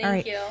amazing.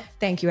 Thank you.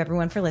 Thank you,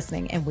 everyone, for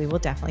listening, and we will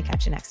definitely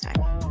catch you next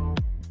time.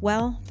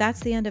 Well,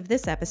 that's the end of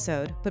this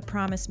episode, but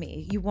promise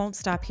me, you won't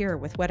stop here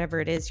with whatever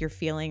it is you're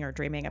feeling or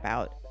dreaming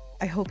about.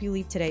 I hope you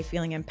leave today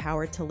feeling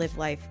empowered to live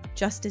life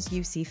just as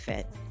you see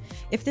fit.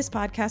 If this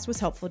podcast was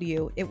helpful to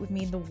you, it would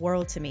mean the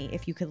world to me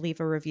if you could leave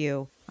a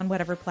review on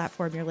whatever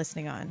platform you're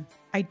listening on.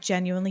 I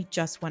genuinely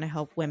just want to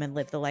help women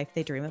live the life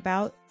they dream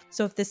about.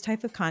 So if this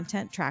type of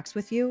content tracks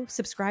with you,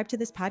 subscribe to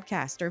this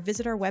podcast or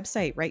visit our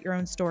website,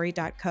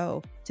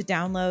 writeyourownsstory.co, to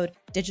download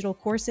digital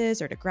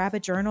courses or to grab a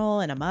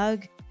journal and a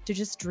mug to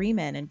just dream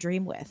in and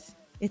dream with.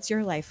 It's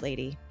your life,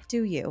 lady.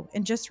 Do you.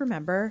 And just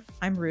remember,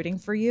 I'm rooting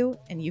for you,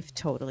 and you've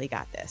totally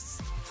got this.